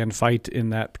guy and fight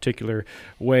in that particular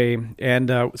way. And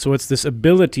so it's this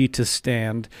ability to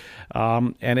stand,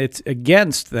 and it's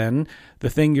against then the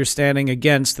thing you're standing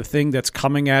against, the thing that's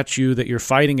coming at you that you're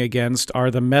fighting against are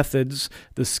the methods,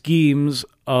 the schemes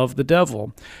of the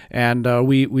devil. And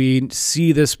we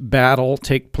see this battle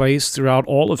take place throughout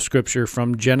all of Scripture,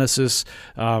 from Genesis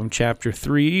chapter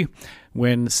 3,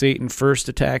 when Satan first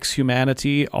attacks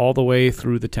humanity, all the way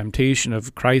through the temptation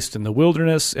of Christ in the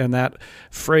wilderness. And that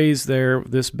phrase there,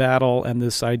 this battle and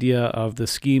this idea of the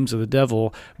schemes of the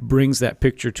devil, brings that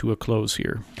picture to a close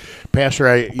here.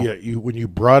 Pastor, when you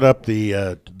brought up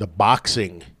the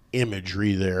boxing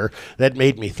imagery there, that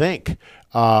made me think,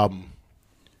 how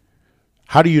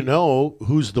do you know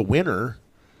who's the winner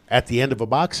at the end of a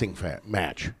boxing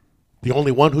match? The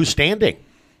only one who's standing.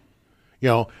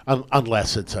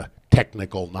 Unless it's a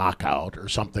technical knockout or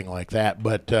something like that.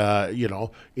 But,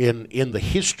 in the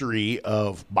history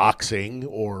of boxing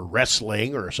or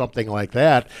wrestling or something like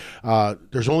that,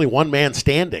 there's only one man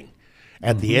standing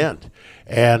at the end.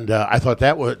 And I thought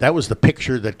that was the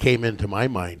picture that came into my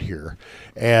mind here.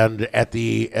 And at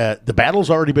the battle's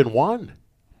already been won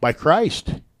by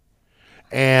Christ.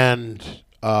 And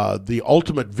the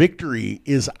ultimate victory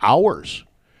is ours.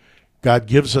 God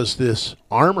gives us this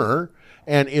armor,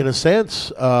 and in a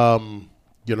sense,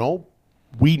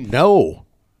 we know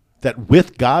that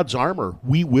with God's armor,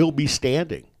 we will be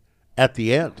standing at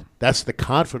the end. That's the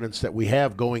confidence that we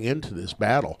have going into this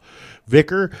battle.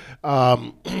 Vicar,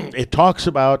 it talks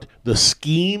about the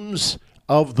schemes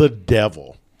of the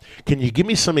devil. Can you give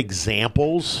me some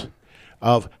examples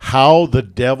of how the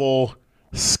devil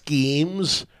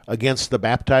schemes against the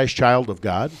baptized child of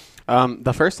God?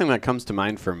 The first thing that comes to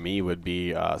mind for me would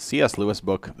be C.S. Lewis'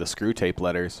 book, The Screwtape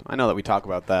Letters. I know that we talk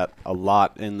about that a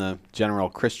lot in the general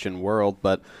Christian world,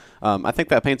 but I think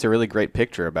that paints a really great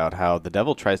picture about how the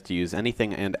devil tries to use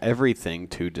anything and everything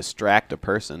to distract a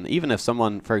person. Even if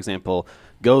someone, for example,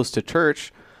 goes to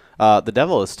church, the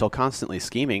devil is still constantly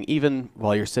scheming, even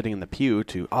while you're sitting in the pew,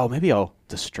 to, maybe I'll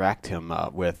distract him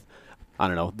with, I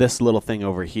don't know, this little thing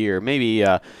over here. Maybe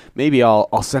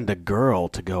I'll send a girl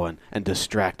to go and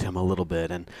distract him a little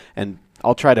bit, and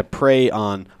I'll try to prey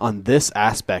on this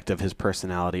aspect of his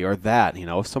personality or that.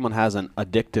 If someone has an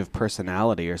addictive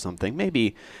personality or something,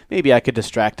 maybe I could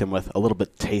distract him with a little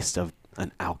bit taste of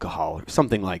an alcohol or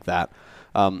something like that.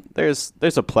 There's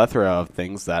a plethora of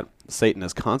things that Satan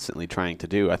is constantly trying to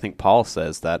do. I think Paul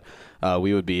says that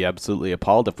we would be absolutely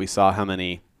appalled if we saw how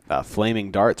many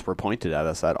flaming darts were pointed at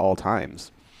us at all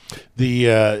times.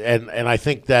 And I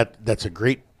think that's a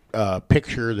great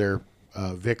picture there,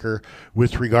 Vicar,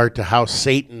 with regard to how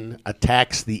Satan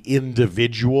attacks the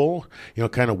individual,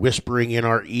 kind of whispering in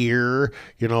our ear.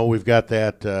 We've got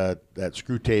that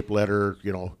Screw Tape letter,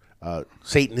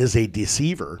 Satan is a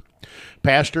deceiver.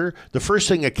 Pastor, the first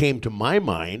thing that came to my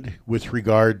mind with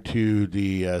regard to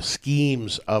the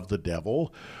schemes of the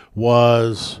devil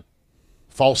was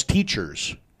false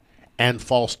teachers and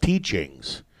false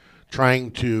teachings trying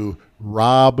to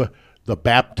rob the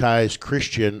baptized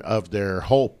Christian of their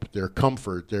hope, their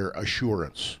comfort, their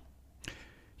assurance.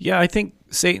 Yeah, I think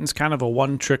Satan's kind of a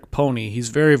one-trick pony. He's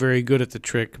very, very good at the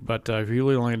trick, but he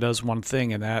really only does one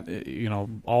thing, and that,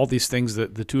 all these things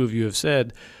that the two of you have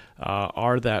said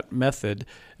are that method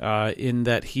in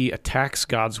that he attacks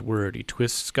God's word. He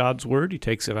twists God's word. He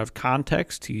takes it out of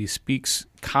context. He speaks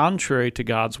contrary to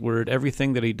God's word.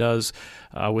 Everything that he does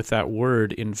with that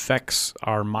word infects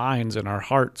our minds and our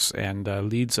hearts and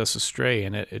leads us astray,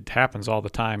 and it happens all the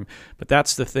time. But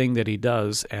that's the thing that he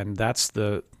does, and that's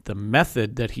the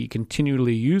method that he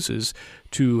continually uses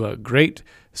to great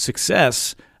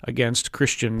success against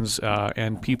Christians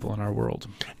and people in our world.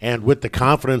 And with the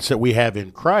confidence that we have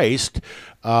in Christ,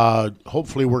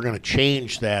 hopefully we're going to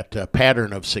change that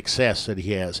pattern of success that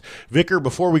he has. Vicar,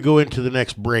 before we go into the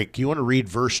next break, you want to read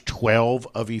verse 12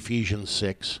 of Ephesians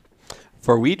 6?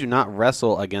 For we do not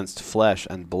wrestle against flesh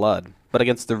and blood, but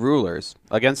against the rulers,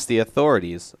 against the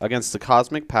authorities, against the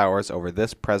cosmic powers over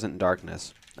this present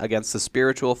darkness, against the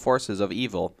spiritual forces of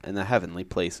evil in the heavenly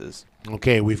places.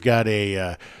 Okay, we've got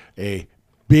a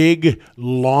big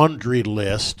laundry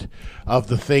list of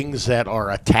the things that are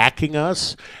attacking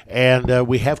us, and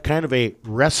we have kind of a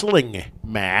wrestling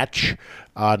match,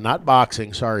 not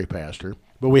boxing, sorry, Pastor,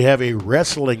 but we have a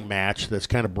wrestling match that's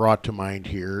kind of brought to mind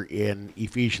here in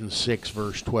Ephesians 6,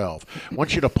 verse 12. I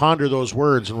want you to ponder those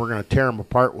words, and we're going to tear them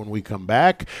apart when we come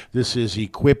back. This is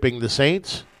Equipping the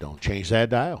Saints. Don't change that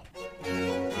dial.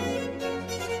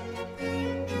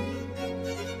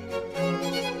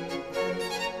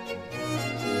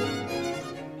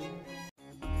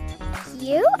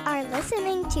 You are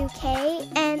listening to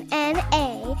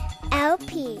KNNA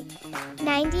LP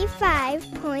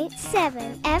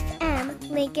 95.7 FM,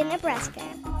 Lincoln, Nebraska.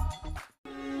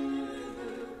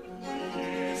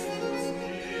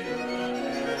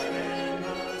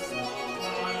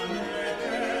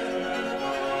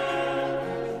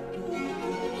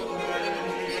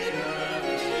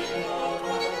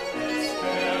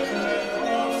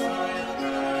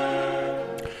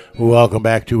 Welcome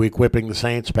back to Equipping the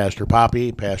Saints. Pastor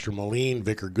Poppy, Pastor Moline,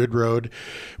 Vicar Goodroad.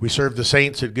 We serve the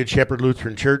saints at Good Shepherd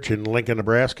Lutheran Church in Lincoln,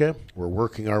 Nebraska. We're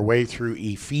working our way through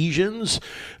Ephesians.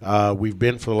 We've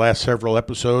been for the last several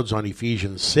episodes on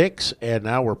Ephesians 6, and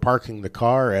now we're parking the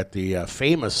car at the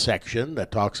famous section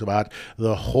that talks about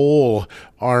the whole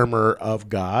armor of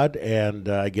God. And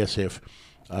I guess if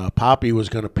Poppy was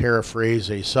going to paraphrase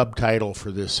a subtitle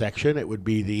for this section, it would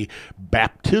be the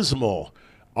baptismal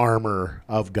armor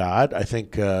of God. I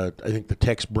think the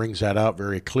text brings that out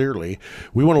very clearly.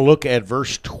 We want to look at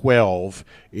verse 12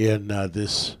 in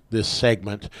this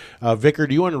segment. Vicar,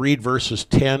 do you want to read verses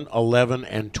 10, 11,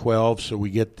 and 12 so we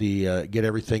get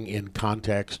everything in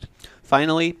context?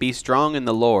 Finally, be strong in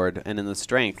the Lord and in the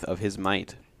strength of his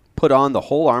might. Put on the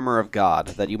whole armor of God,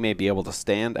 that you may be able to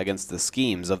stand against the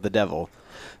schemes of the devil.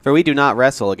 For we do not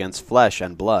wrestle against flesh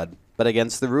and blood, but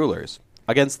against the rulers,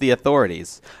 against the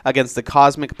authorities, against the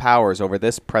cosmic powers over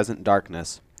this present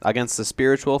darkness, against the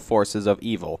spiritual forces of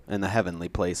evil in the heavenly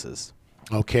places.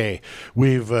 Okay,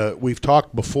 we've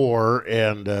talked before,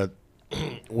 and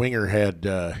Winger had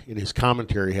in his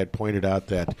commentary had pointed out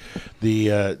that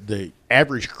the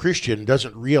average Christian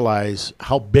doesn't realize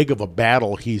how big of a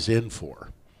battle he's in for.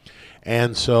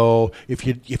 And so if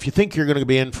you think you're going to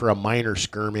be in for a minor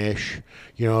skirmish,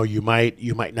 you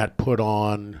might not put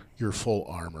on your full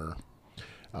armor.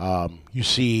 You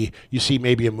see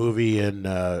maybe a movie in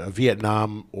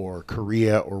Vietnam or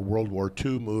Korea or World War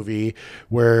II movie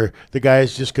where the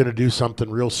guy's just going to do something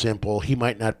real simple. He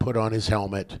might not put on his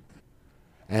helmet,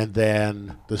 and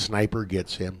then the sniper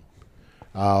gets him.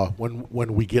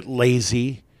 when we get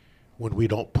lazy, when we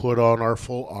don't put on our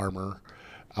full armor,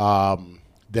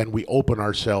 then we open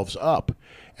ourselves up.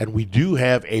 And we do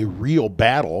have a real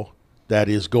battle that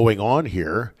is going on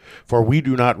here, for we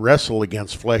do not wrestle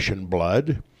against flesh and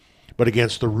blood, but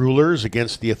against the rulers,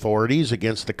 against the authorities,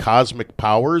 against the cosmic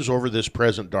powers over this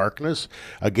present darkness,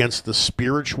 against the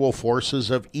spiritual forces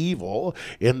of evil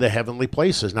in the heavenly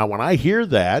places. Now, when I hear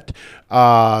that,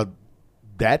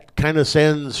 that kind of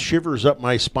sends shivers up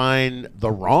my spine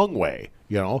the wrong way.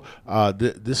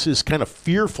 This is kind of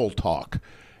fearful talk,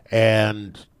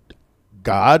 and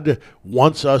God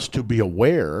wants us to be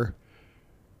aware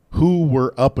who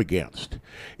we're up against.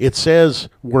 It says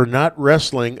we're not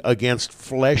wrestling against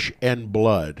flesh and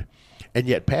blood. And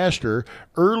yet, Pastor,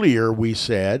 earlier we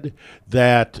said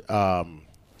that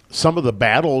some of the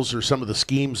battles or some of the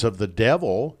schemes of the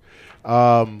devil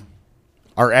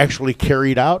are actually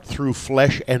carried out through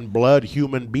flesh and blood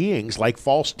human beings, like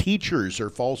false teachers or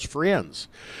false friends.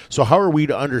 So how are we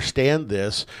to understand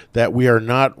this, that we are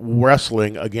not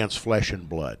wrestling against flesh and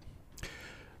blood?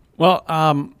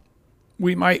 Well,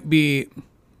 we might be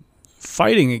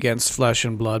fighting against flesh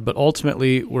and blood, but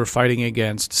ultimately we're fighting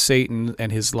against Satan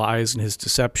and his lies and his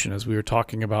deception, as we were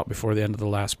talking about before the end of the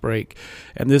last break.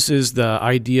 And this is the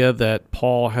idea that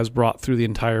Paul has brought through the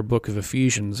entire book of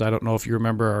Ephesians. I don't know if you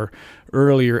remember our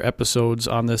earlier episodes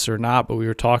on this or not, but we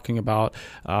were talking about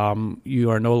you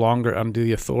are no longer under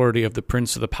the authority of the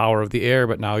prince of the power of the air,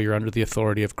 but now you're under the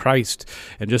authority of Christ.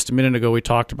 And just a minute ago, we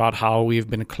talked about how we've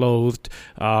been clothed,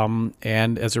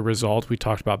 and as a result, we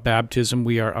talked about baptism.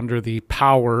 We are under the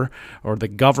power or the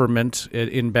government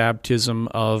in baptism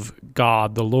of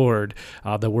God, the Lord.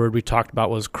 The word we talked about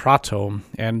was kratom,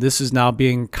 and this is now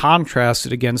being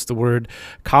contrasted against the word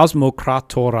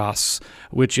kosmokratoras,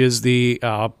 which is the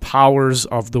powers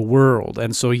of the world.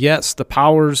 And so, yes, the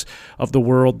powers of the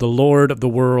world, the Lord of the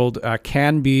world,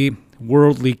 can be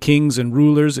worldly kings and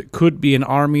rulers. It could be an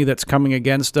army that's coming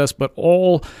against us, but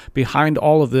all behind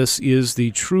all of this is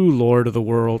the true Lord of the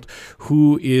world,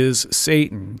 who is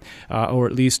Satan, or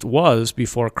at least was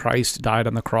before Christ died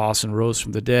on the cross and rose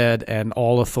from the dead, and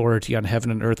all authority on heaven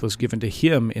and earth was given to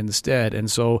him instead. And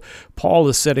so Paul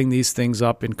is setting these things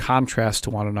up in contrast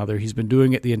to one another. He's been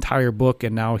doing it the entire book,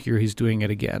 and now here he's doing it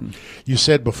again. You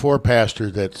said before, Pastor,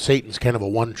 that Satan's kind of a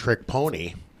one-trick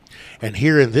pony. And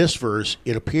here in this verse,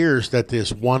 it appears that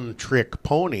this one-trick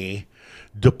pony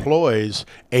deploys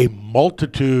a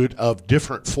multitude of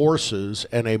different forces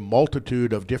and a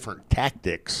multitude of different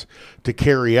tactics to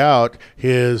carry out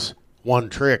his one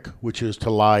trick, which is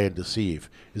to lie and deceive.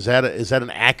 Is that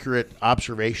an accurate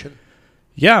observation?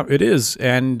 Yeah, it is.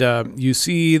 And you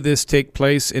see this take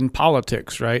place in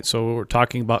politics, right? So we're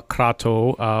talking about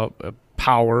krato,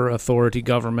 power, authority,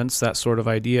 governments, that sort of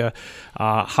idea.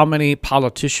 How many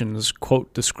politicians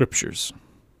quote the scriptures?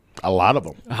 A lot of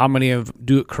them. How many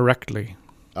do it correctly?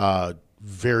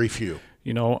 Very few.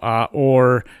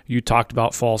 Or you talked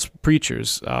about false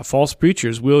preachers. False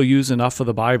preachers will use enough of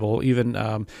the Bible, even,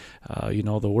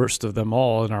 the worst of them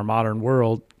all in our modern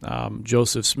world.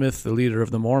 Joseph Smith, the leader of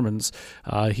the Mormons,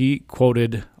 he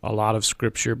quoted a lot of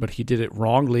scripture, but he did it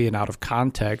wrongly and out of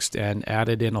context and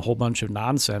added in a whole bunch of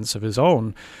nonsense of his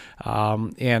own.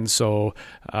 And so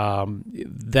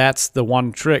that's the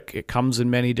one trick. It comes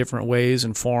in many different ways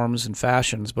and forms and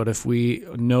fashions, but if we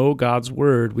know God's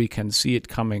word, we can see it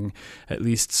coming at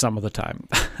least some of the time.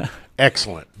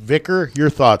 Excellent. Vicar, your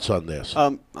thoughts on this?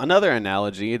 Another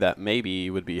analogy that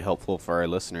maybe would be helpful for our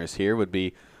listeners here would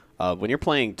be when you're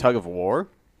playing tug of war,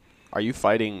 are you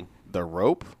fighting the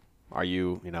rope? Are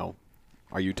you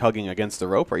tugging against the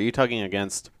rope? Or are you tugging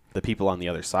against the people on the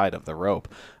other side of the rope?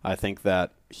 I think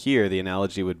that here the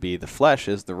analogy would be the flesh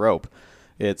is the rope.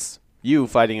 It's you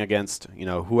fighting against,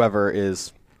 whoever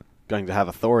is going to have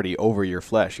authority over your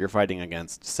flesh. You're fighting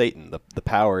against Satan, the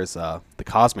powers, the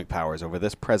cosmic powers over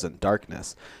this present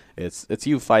darkness. It's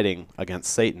you fighting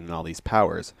against Satan and all these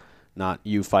powers, not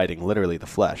you fighting literally the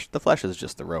flesh. The flesh is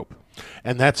just the rope.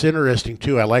 And that's interesting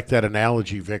too. I like that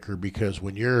analogy, Vicar, because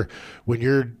when you're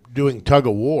doing tug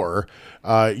of war,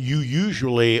 you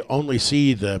usually only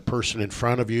see the person in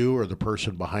front of you or the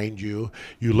person behind you.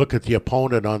 You look at the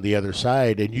opponent on the other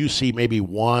side and you see maybe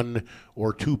one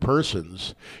or two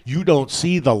persons. You don't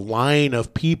see the line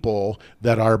of people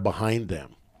that are behind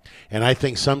them. And I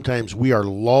think sometimes we are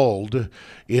lulled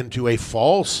into a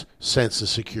false sense of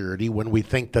security when we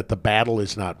think that the battle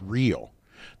is not real.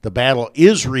 The battle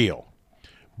is real,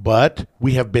 but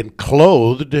we have been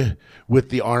clothed with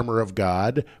the armor of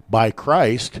God by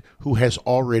Christ, who has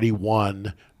already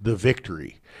won the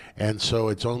victory. And so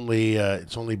it's only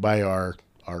by our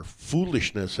our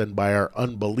foolishness and by our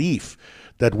unbelief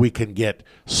that we can get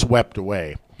swept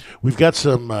away. We've got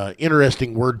some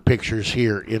interesting word pictures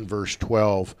here in verse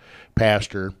 12,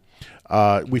 Pastor.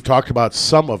 We've talked about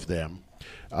some of them.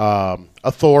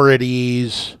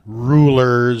 Authorities,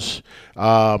 rulers,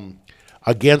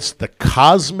 against the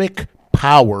cosmic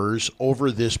powers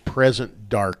over this present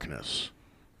darkness.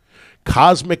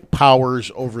 Cosmic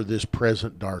powers over this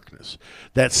present darkness.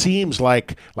 That seems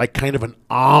like kind of an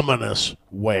ominous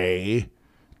way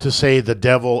to say the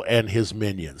devil and his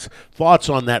minions. Thoughts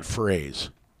on that phrase?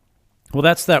 Well,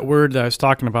 that's that word that I was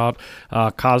talking about,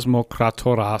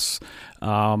 kosmokratoras,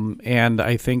 and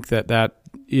I think that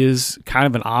is kind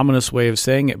of an ominous way of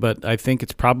saying it, but I think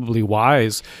it's probably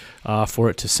wise for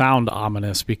it to sound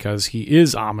ominous because he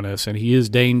is ominous and he is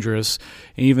dangerous.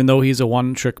 And even though he's a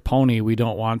one-trick pony, we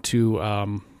don't want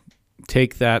to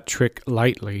take that trick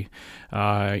lightly,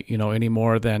 any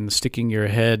more than sticking your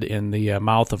head in the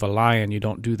mouth of a lion. You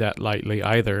don't do that lightly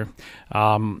either.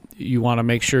 You want to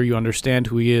make sure you understand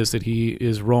who he is, that he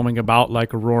is roaming about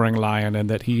like a roaring lion and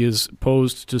that he is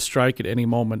posed to strike at any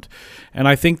moment. And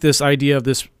I think this idea of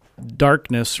this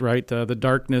darkness, right, the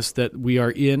darkness that we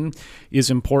are in is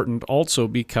important also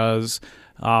because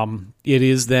it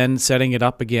is then setting it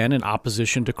up again in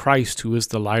opposition to Christ, who is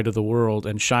the light of the world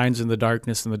and shines in the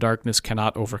darkness, and the darkness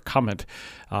cannot overcome it.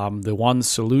 The one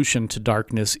solution to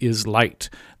darkness is light.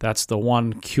 That's the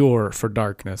one cure for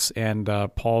darkness. And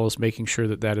Paul is making sure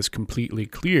that that is completely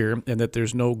clear and that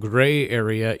there's no gray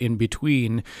area in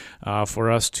between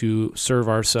for us to serve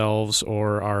ourselves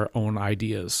or our own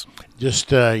ideas.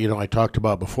 Just, I talked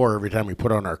about before, every time we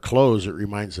put on our clothes, it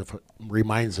reminds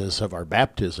us of our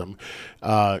baptism.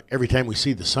 Every time we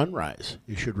see the sunrise,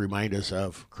 it should remind us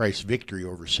of Christ's victory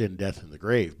over sin, death, and the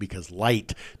grave, because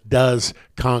light does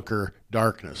conquer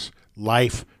darkness.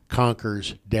 Life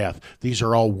conquers death. These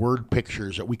are all word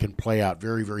pictures that we can play out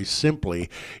very, very simply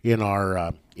in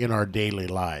our daily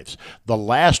lives. The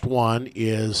last one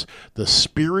is the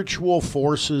spiritual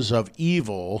forces of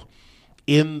evil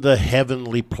in the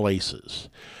heavenly places.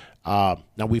 Now,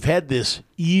 we've had this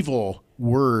evil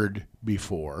word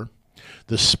before.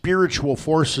 The spiritual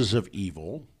forces of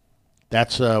evil,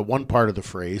 that's one part of the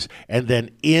phrase. And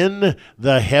then in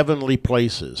the heavenly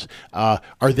places. Are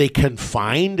they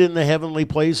confined in the heavenly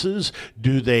places?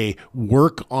 Do they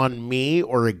work on me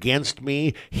or against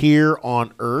me here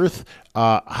on earth?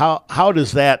 How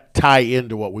does that tie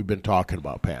into what we've been talking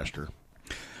about, Pastor?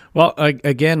 Well,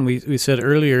 again, we said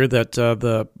earlier that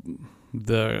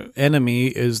the enemy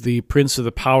is the prince of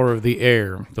the power of the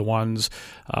air, the ones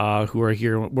who are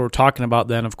here. We're talking about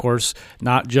then, of course,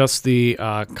 not just the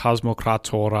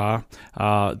kosmokratora,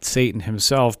 Satan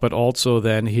himself, but also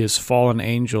then his fallen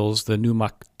angels, the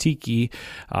pneumatiki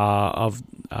of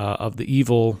the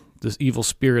evil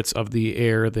spirits of the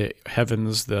air, the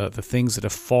heavens, the things that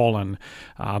have fallen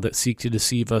that seek to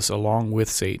deceive us along with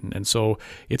Satan. And so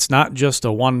it's not just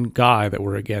a one guy that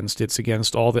we're against, it's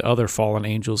against all the other fallen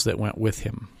angels that went with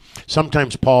him.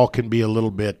 Sometimes Paul can be a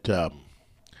little bit,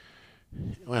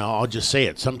 I'll just say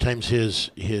it. Sometimes his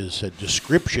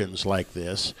descriptions like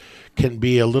this can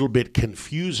be a little bit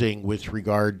confusing with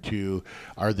regard to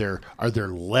are there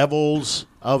levels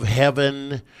of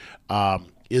heaven?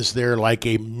 Is there like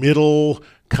a middle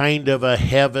kind of a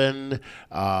heaven?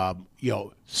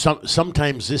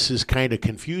 Sometimes this is kind of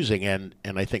confusing, and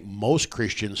I think most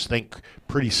Christians think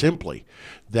pretty simply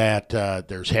that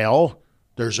there's hell,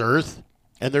 there's earth,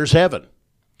 and there's heaven.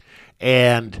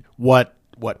 And what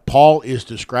Paul is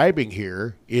describing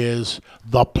here is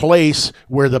the place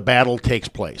where the battle takes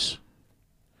place.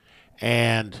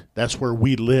 And that's where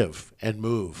we live and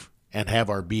move and have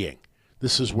our being.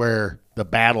 This is where the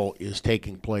battle is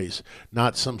taking place,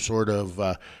 not some sort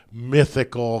of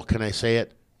mythical, can I say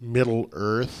it, Middle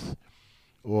Earth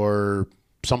or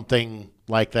something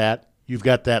like that. You've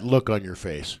got that look on your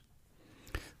face.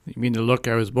 You mean the look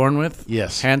I was born with?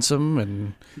 Yes. Handsome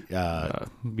and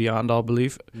beyond all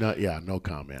belief? No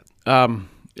comment. I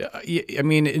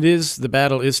mean, the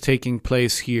battle is taking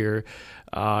place here.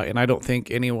 And I don't think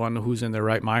anyone who's in their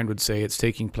right mind would say it's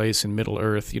taking place in Middle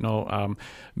Earth.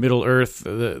 Middle Earth,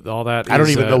 all that. I don't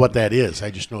even know what that is.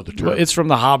 I just know the term. Well, it's from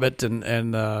The Hobbit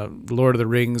and Lord of the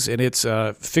Rings, and it's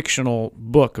a fictional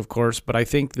book, of course. But I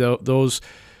think those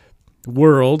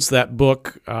worlds, that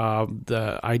book,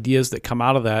 the ideas that come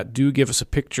out of that do give us a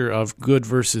picture of good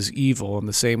versus evil in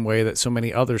the same way that so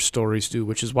many other stories do,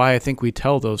 which is why I think we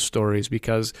tell those stories,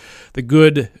 because the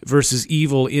good versus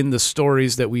evil in the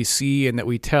stories that we see and that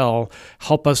we tell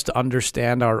help us to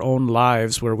understand our own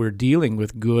lives where we're dealing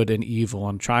with good and evil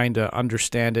and trying to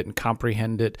understand it and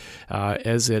comprehend it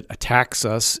as it attacks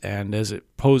us and as it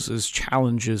poses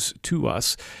challenges to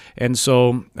us. And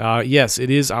so, yes,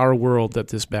 it is our world that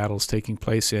this battle is taking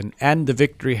place in, and the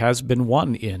victory has been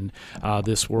won in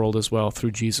this world as well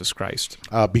through Jesus Christ.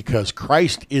 Because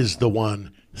Christ is the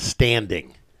one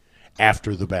standing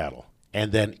after the battle.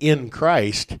 And then in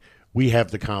Christ, we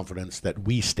have the confidence that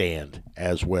we stand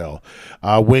as well.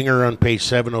 Winger on page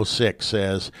 706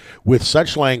 says, with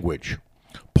such language,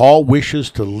 Paul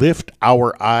wishes to lift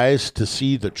our eyes to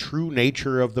see the true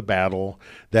nature of the battle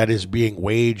that is being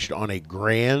waged on a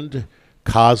grand,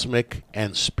 cosmic,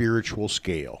 and spiritual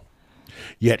scale.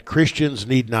 Yet Christians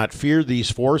need not fear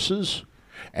these forces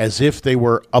as if they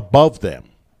were above them.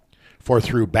 For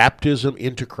through baptism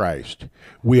into Christ,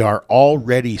 we are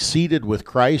already seated with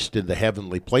Christ in the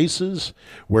heavenly places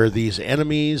where these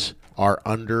enemies are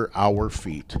under our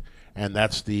feet. And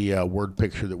that's the word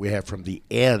picture that we have from the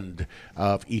end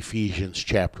of Ephesians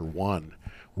chapter 1,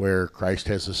 where Christ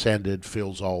has ascended,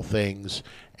 fills all things,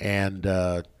 and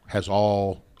has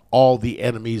all the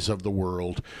enemies of the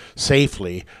world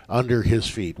safely under his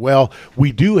feet. Well,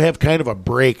 we do have kind of a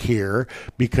break here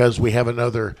because we have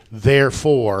another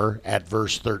therefore at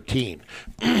verse 13.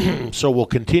 So we'll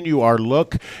continue our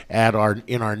look at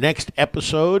in our next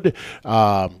episode,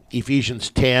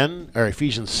 Ephesians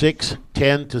 6,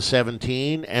 10 to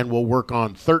 17, and we'll work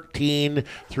on 13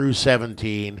 through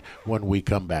 17 when we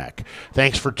come back.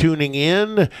 Thanks for tuning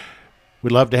in.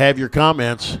 We'd love to have your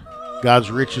comments.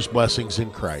 God's richest blessings in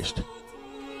Christ.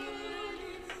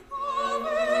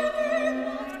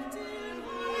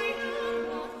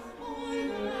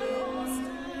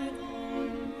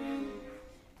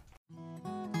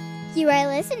 You are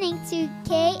listening to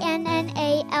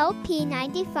KNNALP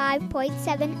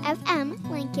 95.7 FM,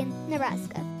 Lincoln,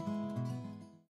 Nebraska.